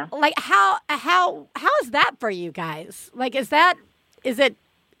 And like, how is that for you guys? Like, is it,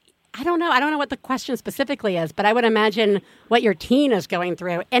 I don't know what the question specifically is, but I would imagine what your teen is going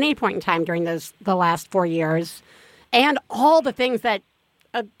through at any point in time during the last 4 years, and all the things that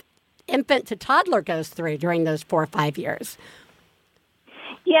an infant to toddler goes through during those 4 or 5 years.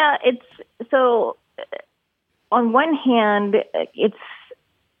 Yeah, so on one hand, it's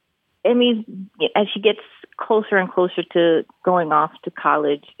Emmy's, as she gets closer and closer to going off to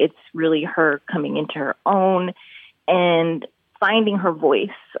college, it's really her coming into her own and finding her voice,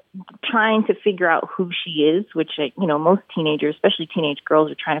 trying to figure out who she is, which, most teenagers, especially teenage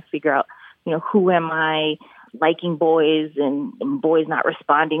girls, are trying to figure out, who am I, liking boys and boys not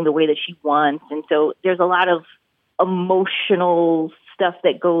responding the way that she wants. And so there's a lot of emotional stuff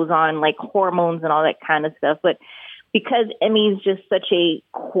that goes on, like hormones and all that kind of stuff. But because Emmy's just such a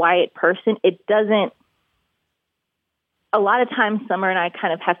quiet person, it doesn't, a lot of times Summer and I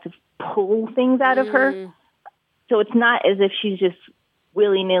kind of have to pull things out of her. So it's not as if she's just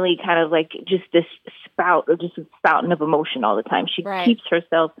willy-nilly kind of like just this spout or just a spouting of emotion all the time. She keeps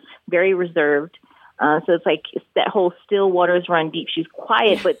herself very reserved. So it's like that whole still waters run deep. She's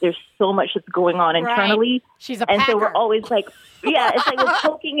quiet, but there's so much that's going on internally. Right. She's a and packer. so we're always like, it's like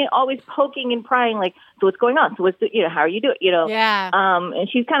we're always poking and prying, like, so what's going on? So how are you doing? Yeah. And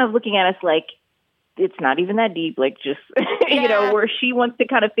she's kind of looking at us like, it's not even that deep. Like just, where she wants to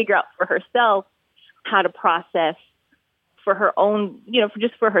kind of figure out for herself how to process for her own,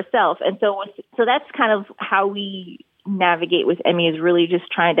 just for herself. And so that's kind of how we navigate with Emmy, is really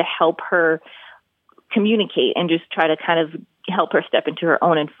just trying to help her communicate and just try to kind of help her step into her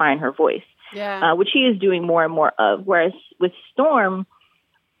own and find her voice, which she is doing more and more of. Whereas with Storm,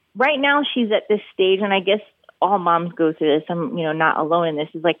 right now she's at this stage, and I guess all moms go through this. I'm, not alone in this.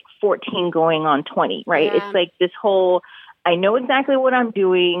 Is like 14 going on 20, right? Yeah. It's like this whole, I know exactly what I'm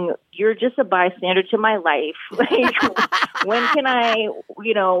doing. You're just a bystander to my life. Like, when can I,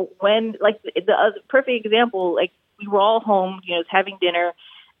 like the other perfect example, like we were all home, having dinner.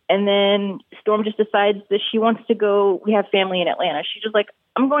 And then Storm just decides that she wants to go. We have family in Atlanta. She's just like,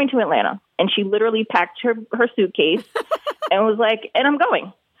 I'm going to Atlanta. And she literally packed her suitcase and was like, and I'm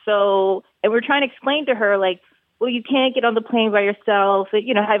going. So, and we're trying to explain to her, like, well, you can't get on the plane by yourself.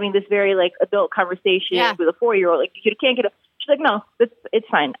 Having this very like adult conversation with a 4-year-old. Like, you can't get. She's like, no, it's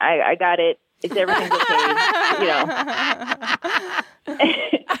fine. I got it. It's everything's okay.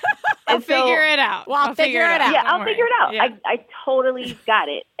 I'll figure it out. Well, I'll figure it out. Yeah, I'll figure it out. Yeah. I totally got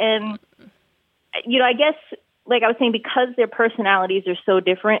it. And, I guess, like I was saying, because their personalities are so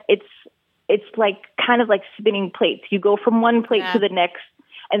different, it's like kind of like spinning plates. You go from one plate to the next,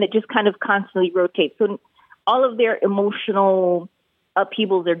 and it just kind of constantly rotates. So all of their emotional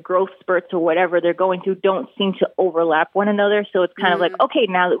upheavals, their growth spurts or whatever they're going through don't seem to overlap one another. So it's kind of like, okay,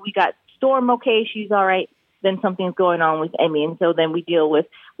 now that we got Storm, okay, she's all right. Then something's going on with Emmy, and so then we deal with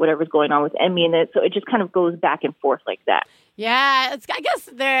whatever's going on with Emmy, and so it just kind of goes back and forth like that. Yeah,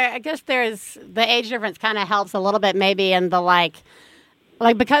 I guess there's the age difference kind of helps a little bit maybe in the like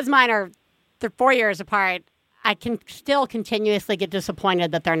because they're 4 years apart. I can still continuously get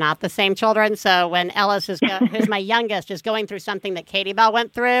disappointed that they're not the same children. So when Ellis who's my youngest, is going through something that Katie Bell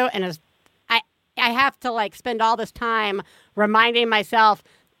went through, and I have to like spend all this time reminding myself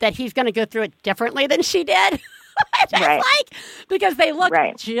that he's going to go through it differently than she did. Because they look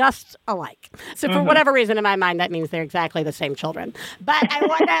just alike. So for whatever reason in my mind, that means they're exactly the same children. But I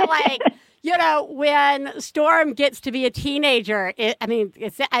wonder, when Storm gets to be a teenager,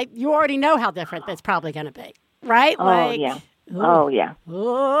 you already know how different that's probably going to be, right? Oh, yeah.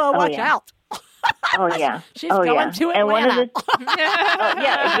 Oh, watch out. Oh, yeah. She's going to Atlanta.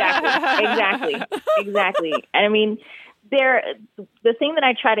 Exactly. And I mean, the thing that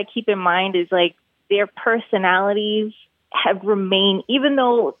I try to keep in mind is like their personalities have remained, even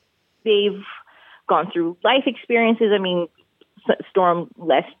though they've gone through life experiences. I mean, Storm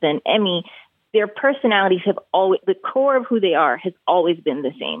less than Emmy. Their personalities have always, the core of who they are has always been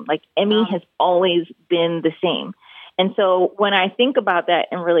the same. Like Emmy has always been the same. And so when I think about that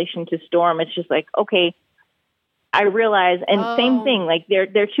in relation to Storm, it's just like, okay, I realize, and same thing, like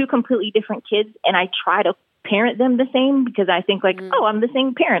they're two completely different kids, and I try to parent them the same because I think like, I'm the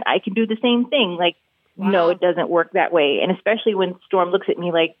same parent. I can do the same thing. Like, no, it doesn't work that way. And especially when Storm looks at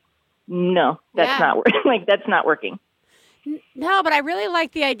me like, no, that's not working. Like, that's not working. No, but I really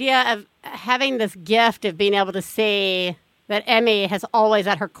like the idea of having this gift of being able to see that Emmy has always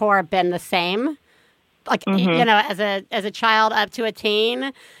at her core been the same. Like, as a child up to a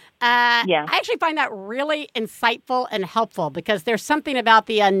teen. I actually find that really insightful and helpful because there's something about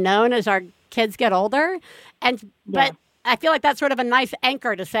the unknown as our kids get older. But I feel like that's sort of a nice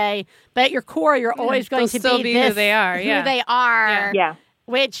anchor to say, but at your core, you're always going to be who they are. Who they are,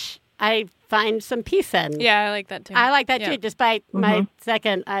 which I find some peace in. Yeah, I like that too. I like that too, despite my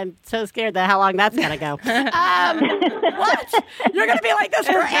second. I'm so scared that how long that's going to go. What? You're going to be like this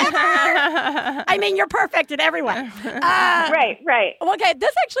forever? I mean, you're perfect in every way. Right. Well, okay,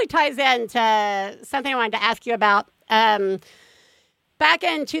 this actually ties into something I wanted to ask you about. Back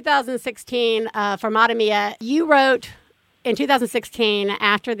in 2016, for Mamma Mia, you wrote in 2016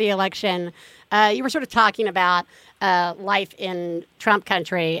 after the election, you were sort of talking about life in Trump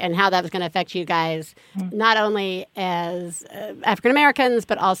country and how that was going to affect you guys, not only as African Americans,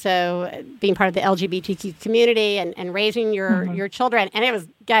 but also being part of the LGBTQ community and raising your children. And it was,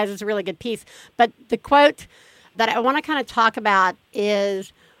 guys, it's a really good piece. But the quote that I want to kind of talk about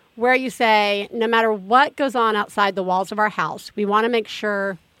is where you say, no matter what goes on outside the walls of our house, we want to make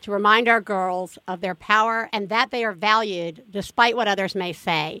sure to remind our girls of their power and that they are valued despite what others may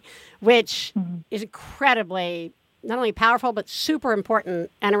say, which is incredibly not only powerful, but super important,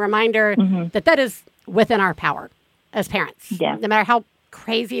 and a reminder that is within our power as parents. Yeah. No matter how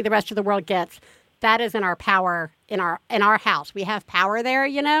crazy the rest of the world gets, that is in our power in our house. We have power there,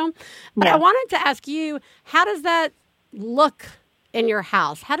 But Yeah. I wanted to ask you, how does that look in your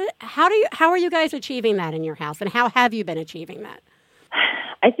house? How are you guys achieving that in your house, and how have you been achieving that?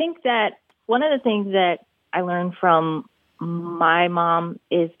 I think that one of the things that I learned from my mom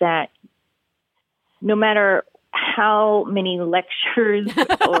is that no matter how many lectures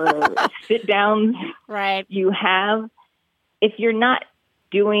or sit downs Right. you have, if you're not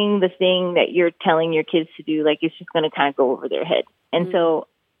doing the thing that you're telling your kids to do, like, it's just going to kind of go over their head. And so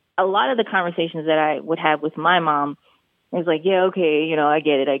a lot of the conversations that I would have with my mom is like, yeah, okay, I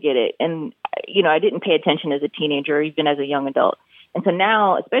get it. And, I didn't pay attention as a teenager or even as a young adult. And so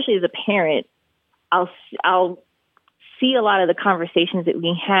now, especially as a parent, I'll see a lot of the conversations that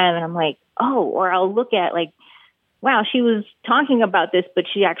we have, and I'm like, oh, or I'll look at like, wow, she was talking about this, but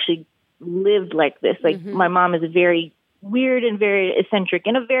she actually lived like this. Like my mom is very weird and very eccentric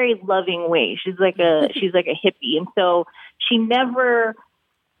in a very loving way. She's like a hippie. And so she never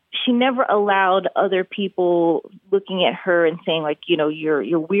allowed other people looking at her and saying like,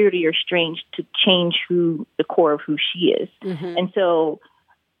 you're weird or you're strange to change the core of who she is. And so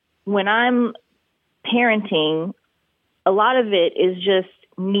when I'm parenting, a lot of it is just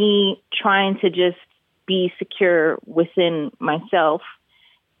me trying to just be secure within myself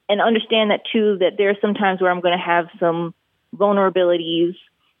and understand that too, that there are some times where I'm going to have some vulnerabilities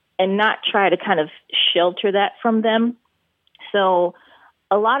and not try to kind of shelter that from them. So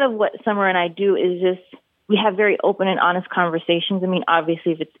a lot of what Summer and I do is just, we have very open and honest conversations. I mean,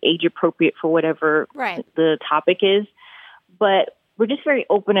 obviously if it's age appropriate for whatever the topic is, but we're just very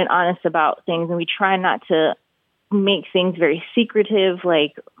open and honest about things, and we try not to make things very secretive,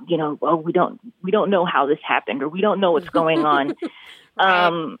 like, well, we don't know how this happened, or we don't know what's going on.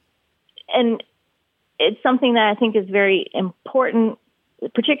 And it's something that I think is very important,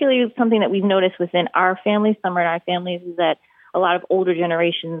 particularly something that we've noticed within our family, Summer and our families, is that a lot of older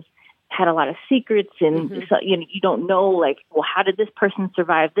generations had a lot of secrets, and so, you don't know, like, well, how did this person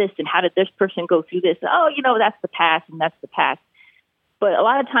survive this, and how did this person go through this? Oh, that's the past, and that's the past. But a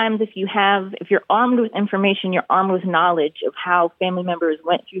lot of times if you're armed with information, you're armed with knowledge of how family members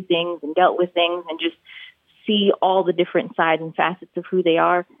went through things and dealt with things and just see all the different sides and facets of who they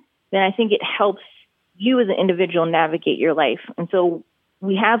are, then I think it helps you as an individual navigate your life. And so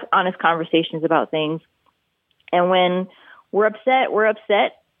we have honest conversations about things. And when we're upset, we're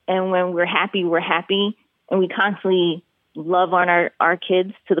upset. And when we're happy, we're happy. And we constantly love on our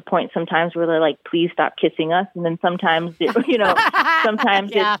kids to the point sometimes where they're like, please stop kissing us. And then sometimes,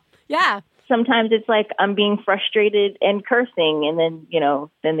 sometimes sometimes it's like I'm being frustrated and cursing. And then,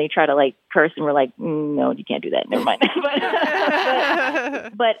 then they try to like curse and we're like, no, you can't do that. Never mind.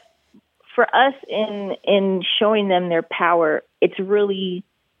 but for us in showing them their power, it's really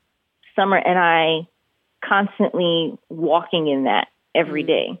Summer and I constantly walking in that every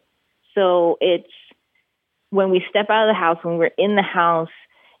day. So it's, when we step out of the house, when we're in the house,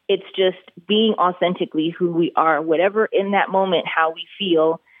 it's just being authentically who we are, whatever in that moment, how we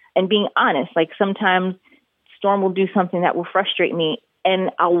feel, and being honest. Like sometimes Storm will do something that will frustrate me,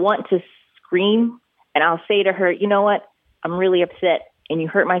 and I'll want to scream, and I'll say to her, you know what, I'm really upset, and you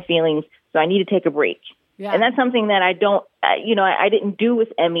hurt my feelings, so I need to take a break. Yeah. And that's something that I don't, I didn't do with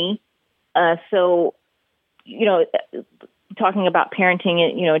Emmy. So, talking about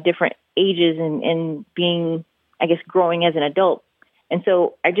parenting at, different ages and being, I guess, growing as an adult. And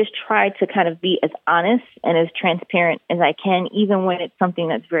so I just try to kind of be as honest and as transparent as I can, even when it's something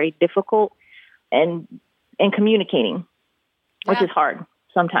that's very difficult and communicating, which is hard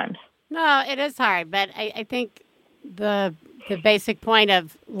sometimes. No, it is hard. But I think the basic point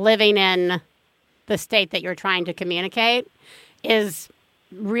of living in the state that you're trying to communicate is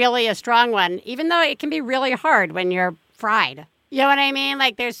really a strong one, even though it can be really hard when you're fried. You know what I mean?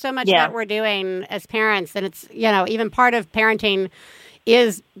 Like, there's so much that we're doing as parents, and it's, even part of parenting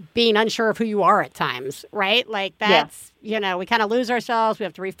is being unsure of who you are at times, right? Like, that's, we kind of lose ourselves. We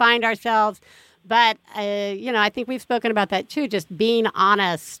have to refine ourselves. But, I think we've spoken about that too, just being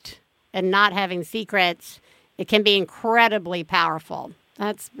honest and not having secrets. It can be incredibly powerful.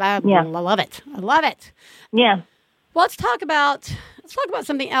 I love it. I love it. Yeah. Well, let's talk about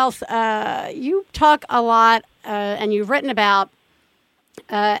something else. You talk a lot, and you've written about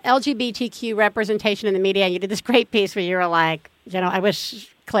LGBTQ representation in the media. You did this great piece where you were like, I wish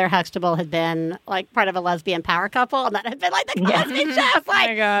Claire Huxtable had been like part of a lesbian power couple, and that had been like the Cosby Chef.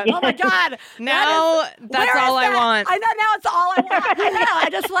 Like, oh my God. Now that's all I want. I know, now it's all I want. I know. I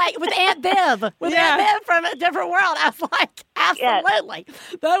just like, with Aunt Viv, Aunt Viv from A Different World, I was like, absolutely.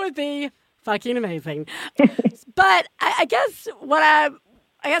 That would be fucking amazing. But I guess what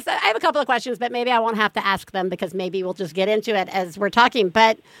I guess I have a couple of questions, but maybe I won't have to ask them because maybe we'll just get into it as we're talking.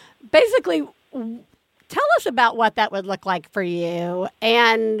 But basically, tell us about what that would look like for you,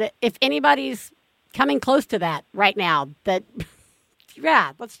 and if anybody's coming close to that right now. That,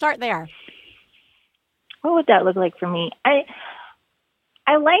 yeah, let's start there. What would that look like for me? I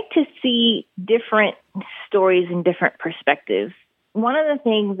like to see different stories and different perspectives. One of the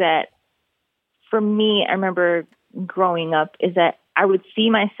things that, for me, I remember growing up is that I would see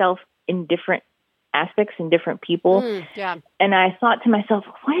myself in different aspects and different people. Yeah. And I thought to myself,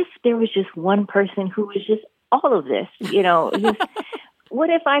 what if there was just one person who was just all of this? You know, what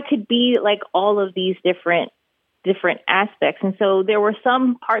if I could be like all of these different aspects? And so there were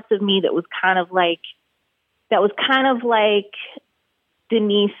some parts of me that was kind of like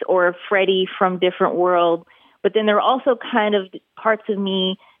Denise or Freddie from Different World. But then there were also kind of parts of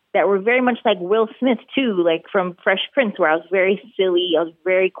me that were very much like Will Smith too, like from Fresh Prince, where I was very silly. I was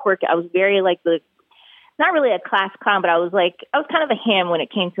very quirky. I was very like not really a class clown, but I was kind of a ham when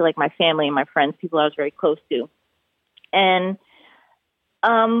it came to like my family and my friends, people I was very close to. And,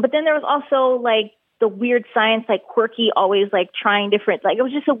 but then there was also like the weird science, like quirky, always like trying different, like it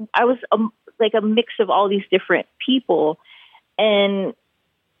was just, I was like a mix of all these different people. And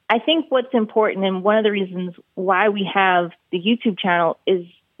I think what's important, and one of the reasons why we have the YouTube channel, is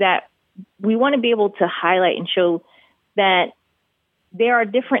that we want to be able to highlight and show that there are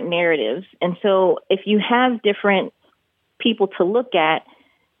different narratives. And so if you have different people to look at,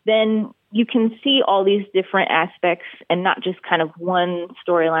 then you can see all these different aspects and not just kind of one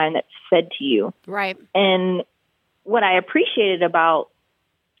storyline that's fed to you. Right. And what I appreciated about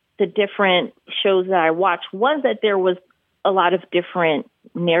the different shows that I watched was that there was a lot of different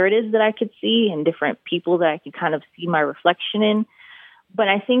narratives that I could see and different people that I could kind of see my reflection in. But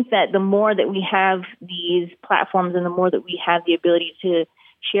I think that the more that we have these platforms and the more that we have the ability to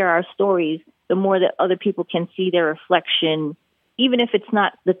share our stories, the more that other people can see their reflection, even if it's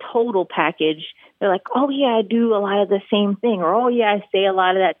not the total package. They're like, oh, yeah, I do a lot of the same thing, or, oh, yeah, I say a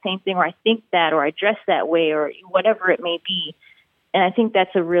lot of that same thing, or I think that, or I dress that way, or whatever it may be. And I think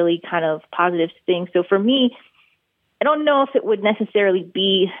that's a really kind of positive thing. So for me, I don't know if it would necessarily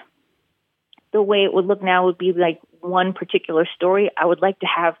be the way it would look now would be like one particular story. I would like to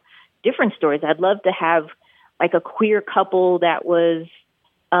have different stories. I'd love to have like a queer couple that was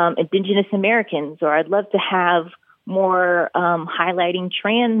Indigenous Americans, or I'd love to have more highlighting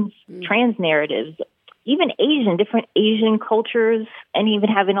trans narratives, even different Asian cultures, and even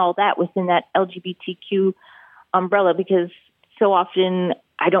having all that within that LGBTQ umbrella, because so often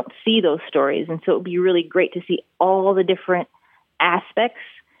I don't see those stories. And so it would be really great to see all the different aspects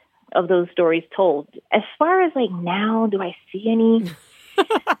of those stories told. As far as like now, do I see any?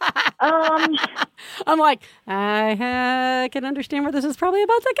 I'm like, I can understand where this is probably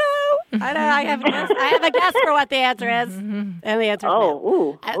about to go. I know. I have a guess for what the answer is, and the answer is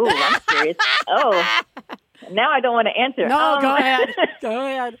no. I'm curious. Now I don't want to answer. No, go ahead. Go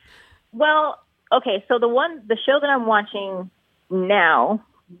ahead. Well, okay. So the show that I'm watching now,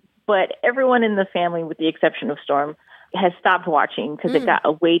 but everyone in the family, with the exception of Storm, has stopped watching because it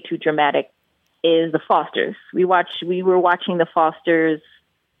got way too dramatic, is The Fosters. We were watching The Fosters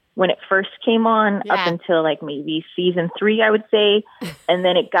when it first came on up until like maybe season 3, I would say. And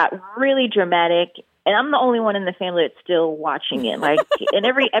then it got really dramatic. And I'm the only one in the family that's still watching it. Like in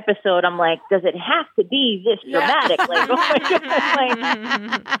every episode, I'm like, does it have to be this dramatic? Like, oh my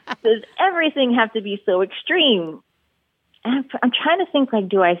God, like, does everything have to be so extreme? And I'm trying to think, like,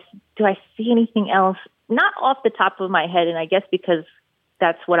 do I see anything else? Not off the top of my head, and I guess because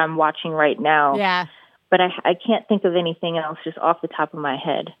that's what I'm watching right now. Yeah. But I can't think of anything else just off the top of my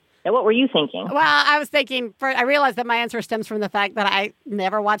head. Now, what were you thinking? Well, I was thinking, I realized that my answer stems from the fact that I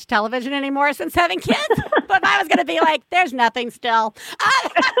never watch television anymore since having kids. But I was going to be like, there's nothing still.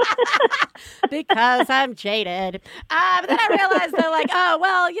 Because I'm jaded. But then I realized they're like, oh,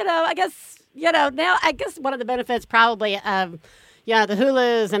 well, I guess, now I guess one of the benefits probably of, the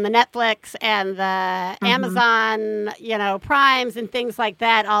Hulus and the Netflix and the Amazon, Primes and things like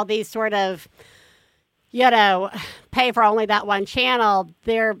that, all these sort of, pay for only that one channel,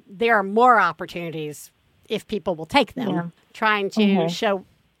 there are more opportunities if people will take them, trying to show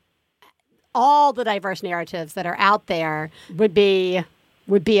all the diverse narratives that are out there would be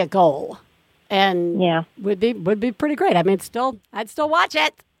a goal, and would be pretty great. I mean, I'd still watch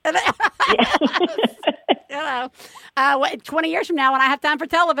it. 20 years from now, when I have time for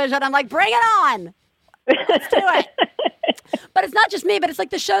television, I'm like, bring it on. Let's do it. But it's not just me, but it's like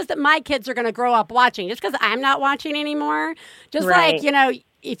the shows that my kids are going to grow up watching. Just because I'm not watching anymore. Just like,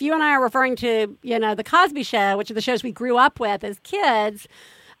 if you and I are referring to, The Cosby Show, which are the shows we grew up with as kids,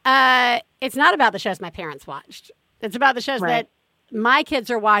 it's not about the shows my parents watched. It's about the shows that my kids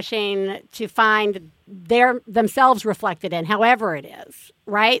are watching to find themselves reflected in, however it is,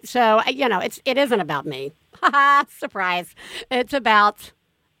 right? So, it isn't about me. Surprise. It's about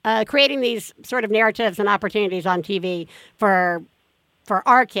creating these sort of narratives and opportunities on TV for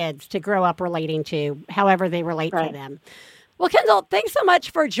our kids to grow up relating to, however they relate to them. Well, Kendal, thanks so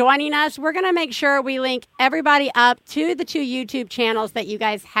much for joining us. We're going to make sure we link everybody up to the 2 YouTube channels that you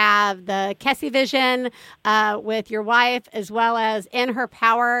guys have, the Kessie Vision with your wife, as well as In Her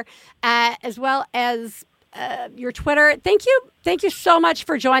Power, as well as your Twitter. Thank you so much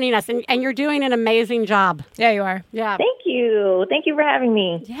for joining us, and you're doing an amazing job. Yeah, you are. Yeah. Thank you. Thank you for having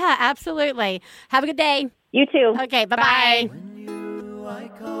me. Yeah, absolutely. Have a good day. You too. Okay, bye-bye.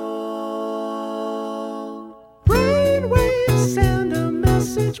 Brainwaves send a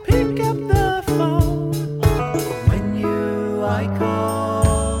message, pick up the phone. When I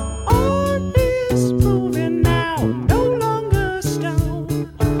call, on is moving now, no longer stone.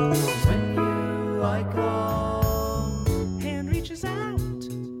 When I call, hand reaches out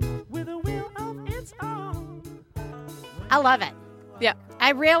with a will of its own. I love it. Yeah.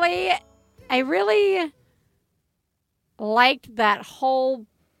 I really liked that whole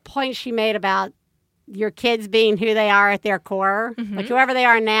point she made about your kids being who they are at their core, like whoever they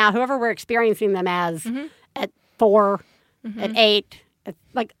are now, whoever we're experiencing them as at 4, at 8,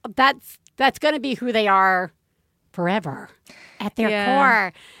 like that's going to be who they are forever at their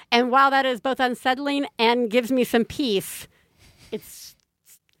core. And while that is both unsettling and gives me some peace,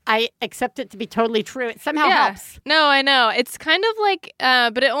 I accept it to be totally true. It somehow helps. No, I know. It's kind of like,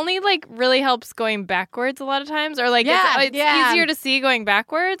 but it only like really helps going backwards a lot of times, or like it's easier to see going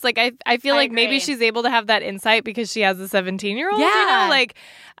backwards. Like I feel like maybe she's able to have that insight because she has a 17-year-old. Yeah. Like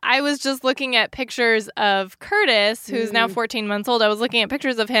I was just looking at pictures of Curtis, who's now 14 months old. I was looking at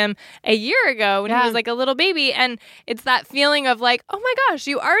pictures of him a year ago when he was like a little baby. And it's that feeling of like, oh my gosh,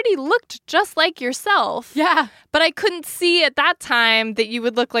 you already looked just like yourself. Yeah. But I couldn't see at that time that you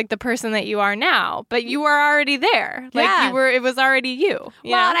would look like the person that you are now. But you were already there. Like it was already you.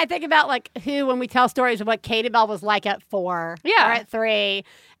 Well, and I think about like when we tell stories of what Katie Bell was like at 4 or at 3.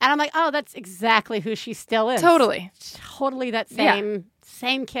 And I'm like, oh, that's exactly who she still is. Totally that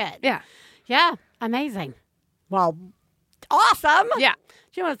same kid. Yeah. Yeah. Amazing. Well, awesome. Yeah.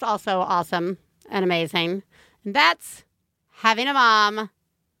 You know what's also awesome and amazing? And that's having a mom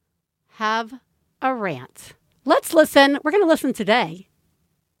have a rant. Let's listen. We're going to listen today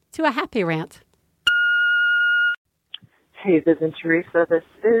to a happy rant. Hey, this is Teresa. This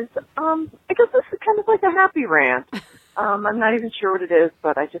is, I guess this is kind of like a happy rant. I'm not even sure what it is,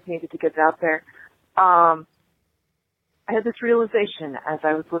 but I just needed to get it out there. I had this realization as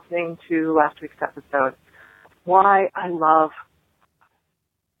I was listening to last week's episode, why I love,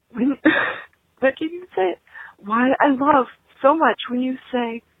 but can you say it? Why I love so much when you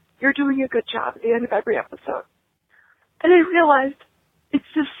say you're doing a good job at the end of every episode. And I realized it's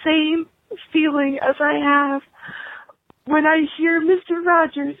the same feeling as I have when I hear Mr.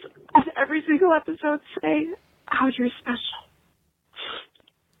 Rogers on every single episode say how you're special.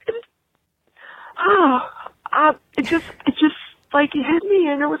 It just like it hit me,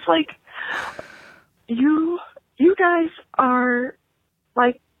 and it was like, you guys are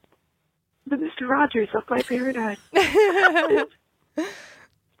like the Mr. Rogers of my paradise. I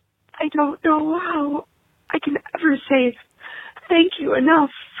don't know how I can ever say thank you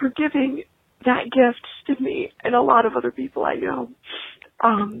enough for giving that gift to me and a lot of other people I know.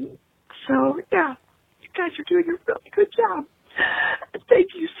 So yeah, you guys are doing a really good job.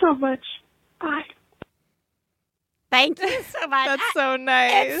 Thank you so much. Bye. Thank you so much. That's so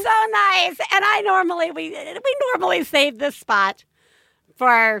nice. It's so nice. And we normally save this spot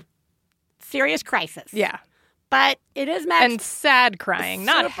for serious crisis. Yeah. But it is meant and sad crying,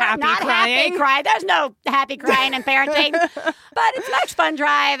 not happy crying. Happy cry. There's no happy crying in parenting. But it's Max Fun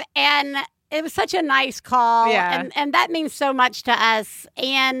Drive, and it was such a nice call. Yeah. And that means so much to us.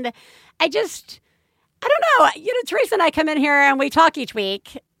 And I don't know. Teresa and I come in here and we talk each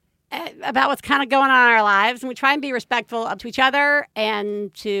week about what's kind of going on in our lives, and we try and be respectful to each other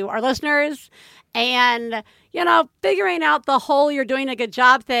and to our listeners. And, figuring out the whole you're doing a good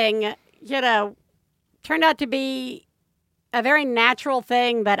job thing, turned out to be a very natural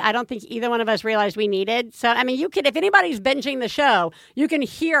thing that I don't think either one of us realized we needed. So, I mean, if anybody's binging the show, you can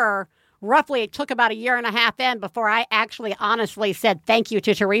hear roughly it took about 1.5 years in before I actually honestly said thank you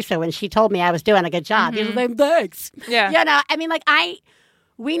to Teresa when she told me I was doing a good job. Mm-hmm. Like, thanks. Yeah.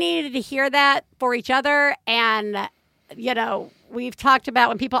 We needed to hear that for each other. And we've talked about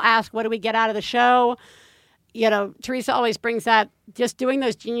when people ask, what do we get out of the show? Teresa always brings up just doing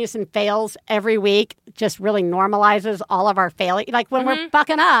those genius and fails every week just really normalizes all of our failing. Like when we're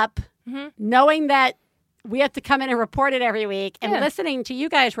fucking up, knowing that we have to come in and report it every week and listening to you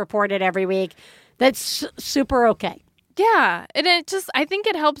guys report it every week, that's super okay. Yeah. And I think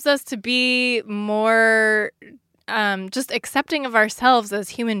it helps us to be more just accepting of ourselves as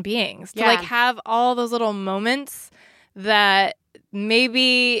human beings. To have all those little moments that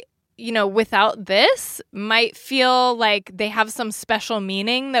maybe, without this might feel like they have some special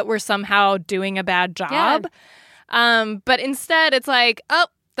meaning that we're somehow doing a bad job. Yeah. But instead it's like, oh,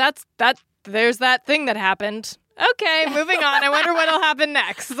 there's that thing that happened. Okay, moving on. I wonder what'll happen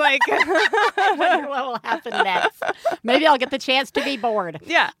next. I wonder what will happen next. Maybe I'll get the chance to be bored.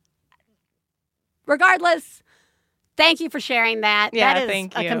 Yeah. Regardless, thank you for sharing that. Yeah, that is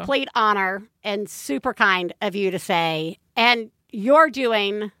thank you. A complete honor and super kind of you to say. And you're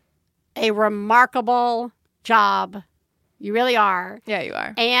doing a remarkable job. You really are. Yeah, you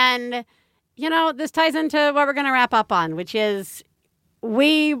are. And, this ties into what we're going to wrap up on, which is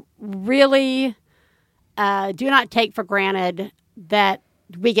we really do not take for granted that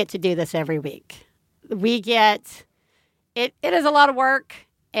we get to do this every week. We get it. It is a lot of work.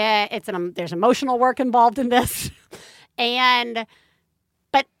 There's emotional work involved in this,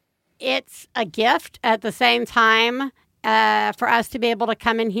 but it's a gift at the same time for us to be able to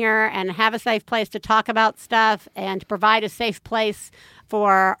come in here and have a safe place to talk about stuff and to provide a safe place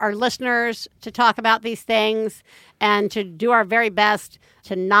for our listeners to talk about these things and to do our very best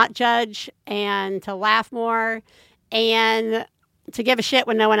to not judge and to laugh more and to give a shit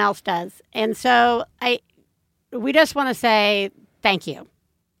when no one else does. And so we just want to say thank you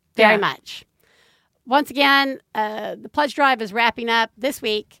very much. Once again, the pledge drive is wrapping up this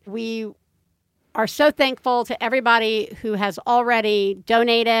week. We are so thankful to everybody who has already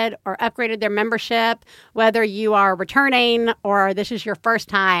donated or upgraded their membership, whether you are returning or this is your first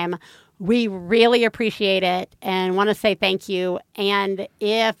time. We really appreciate it and want to say thank you. And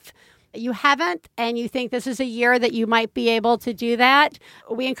if you haven't and you think this is a year that you might be able to do that,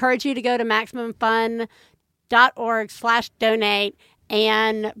 we encourage you to go to MaximumFun.org/donate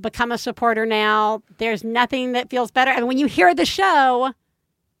and become a supporter now. There's nothing that feels better. And when you hear the show,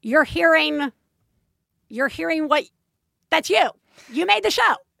 you're hearing what that's you. You made the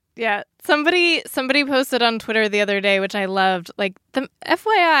show. Yeah. Somebody posted on Twitter the other day, which I loved. Like, the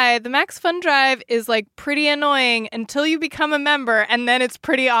FYI, the Max Fun Drive is pretty annoying until you become a member, and then it's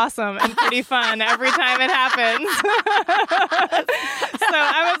pretty awesome and pretty fun every time it happens. So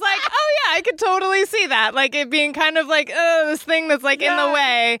I was like, oh yeah, I could totally see that. It being kind of this thing that's in the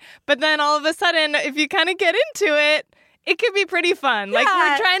way. But then all of a sudden, if you kind of get into it, it could be pretty fun. We're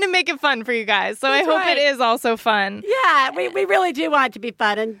trying to make it fun for you guys. So that's I hope it is also fun. Yeah, we really do want it to be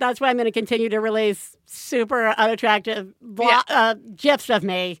fun. And that's why I'm going to continue to release super unattractive GIFs of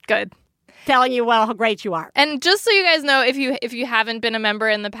me. Good. Telling you how great you are. And just so you guys know, if you haven't been a member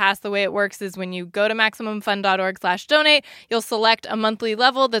in the past, the way it works is when you go to MaximumFun.org/donate, you'll select a monthly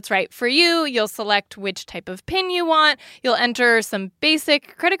level that's right for you. You'll select which type of PIN you want. You'll enter some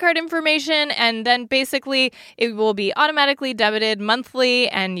basic credit card information, and then basically it will be automatically debited monthly,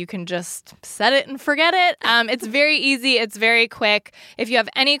 and you can just set it and forget it. It's very easy. It's very quick. If you have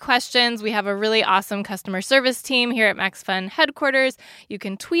any questions, we have a really awesome customer service team here at MaxFun headquarters. You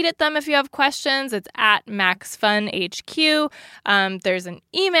can tweet at them if you have questions. It's at MaxFunHQ. There's an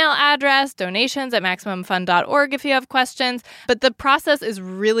email address, donations@MaximumFun.org if you have questions. But the process is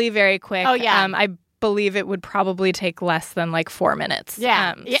really very quick. Oh, yeah. I believe it would probably take less than 4 minutes.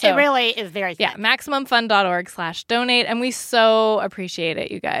 Yeah, it really is very quick. Yeah, MaximumFun.org/donate. And we so appreciate it,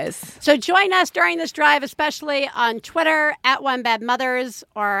 you guys. So join us during this drive, especially on Twitter, @OneBadMothers,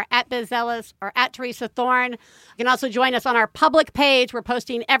 or @BizEllis, or @Teresa Thorne. You can also join us on our public page. We're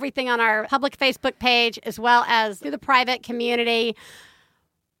posting everything on our public Facebook page, as well as through the private community.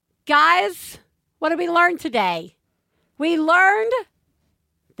 Guys, what did we learn today? We learned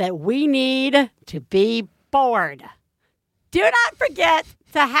that we need to be bored. Do not forget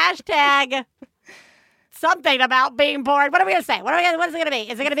to hashtag something about being bored. What are we going to say? What is it going to be?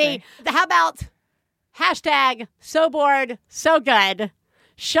 Is it going to be, how about hashtag so bored, so good?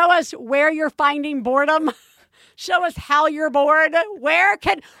 Show us where you're finding boredom. Show us how you're bored. Where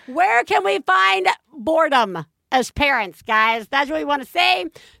can we find boredom as parents, guys? That's what we want to say.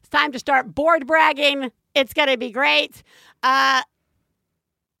 It's time to start bored bragging. It's going to be great.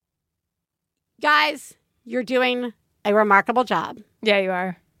 Guys, you're doing a remarkable job. Yeah, you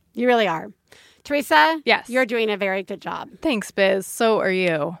are. You really are. Teresa? Yes. You're doing a very good job. Thanks, Biz. So are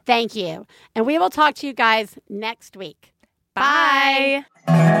you. Thank you. And we will talk to you guys next week. Bye.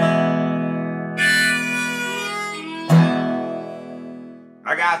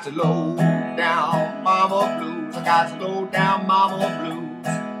 I got to low down mama blues. I got to low down mama blues.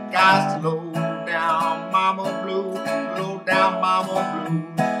 Got to low down mama blues. Low down mama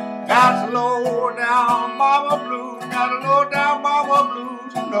blues. Got to low down mama blues. Got to low down mama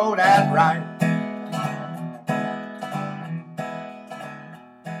blues. You know that's right.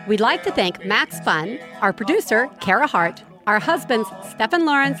 We'd like to thank Max Fun, our producer, Kara Hart, our husbands, Stephen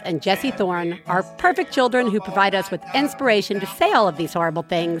Lawrence and Jesse Thorne, our perfect children who provide us with inspiration to say all of these horrible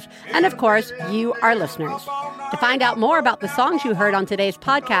things, and of course, you, our listeners. To find out more about the songs you heard on today's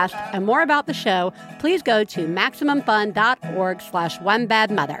podcast and more about the show, please go to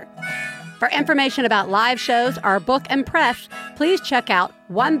MaximumFun.org/OneBadMother. For information about live shows, our book and press, please check out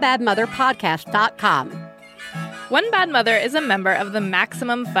OneBadMotherPodcast.com. One Bad Mother is a member of the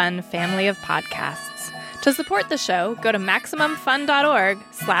Maximum Fun family of podcasts. To support the show, go to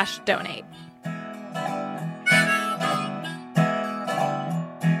MaximumFun.org/donate.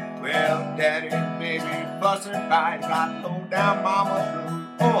 Well, Daddy, baby, fussing fight, got low down mama blues.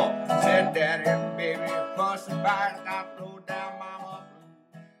 Oh, said Daddy, baby, fussing fight, got low down mama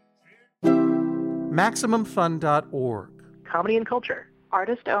blues. MaximumFun.org. Comedy and culture.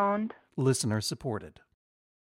 Artist owned. Listener supported.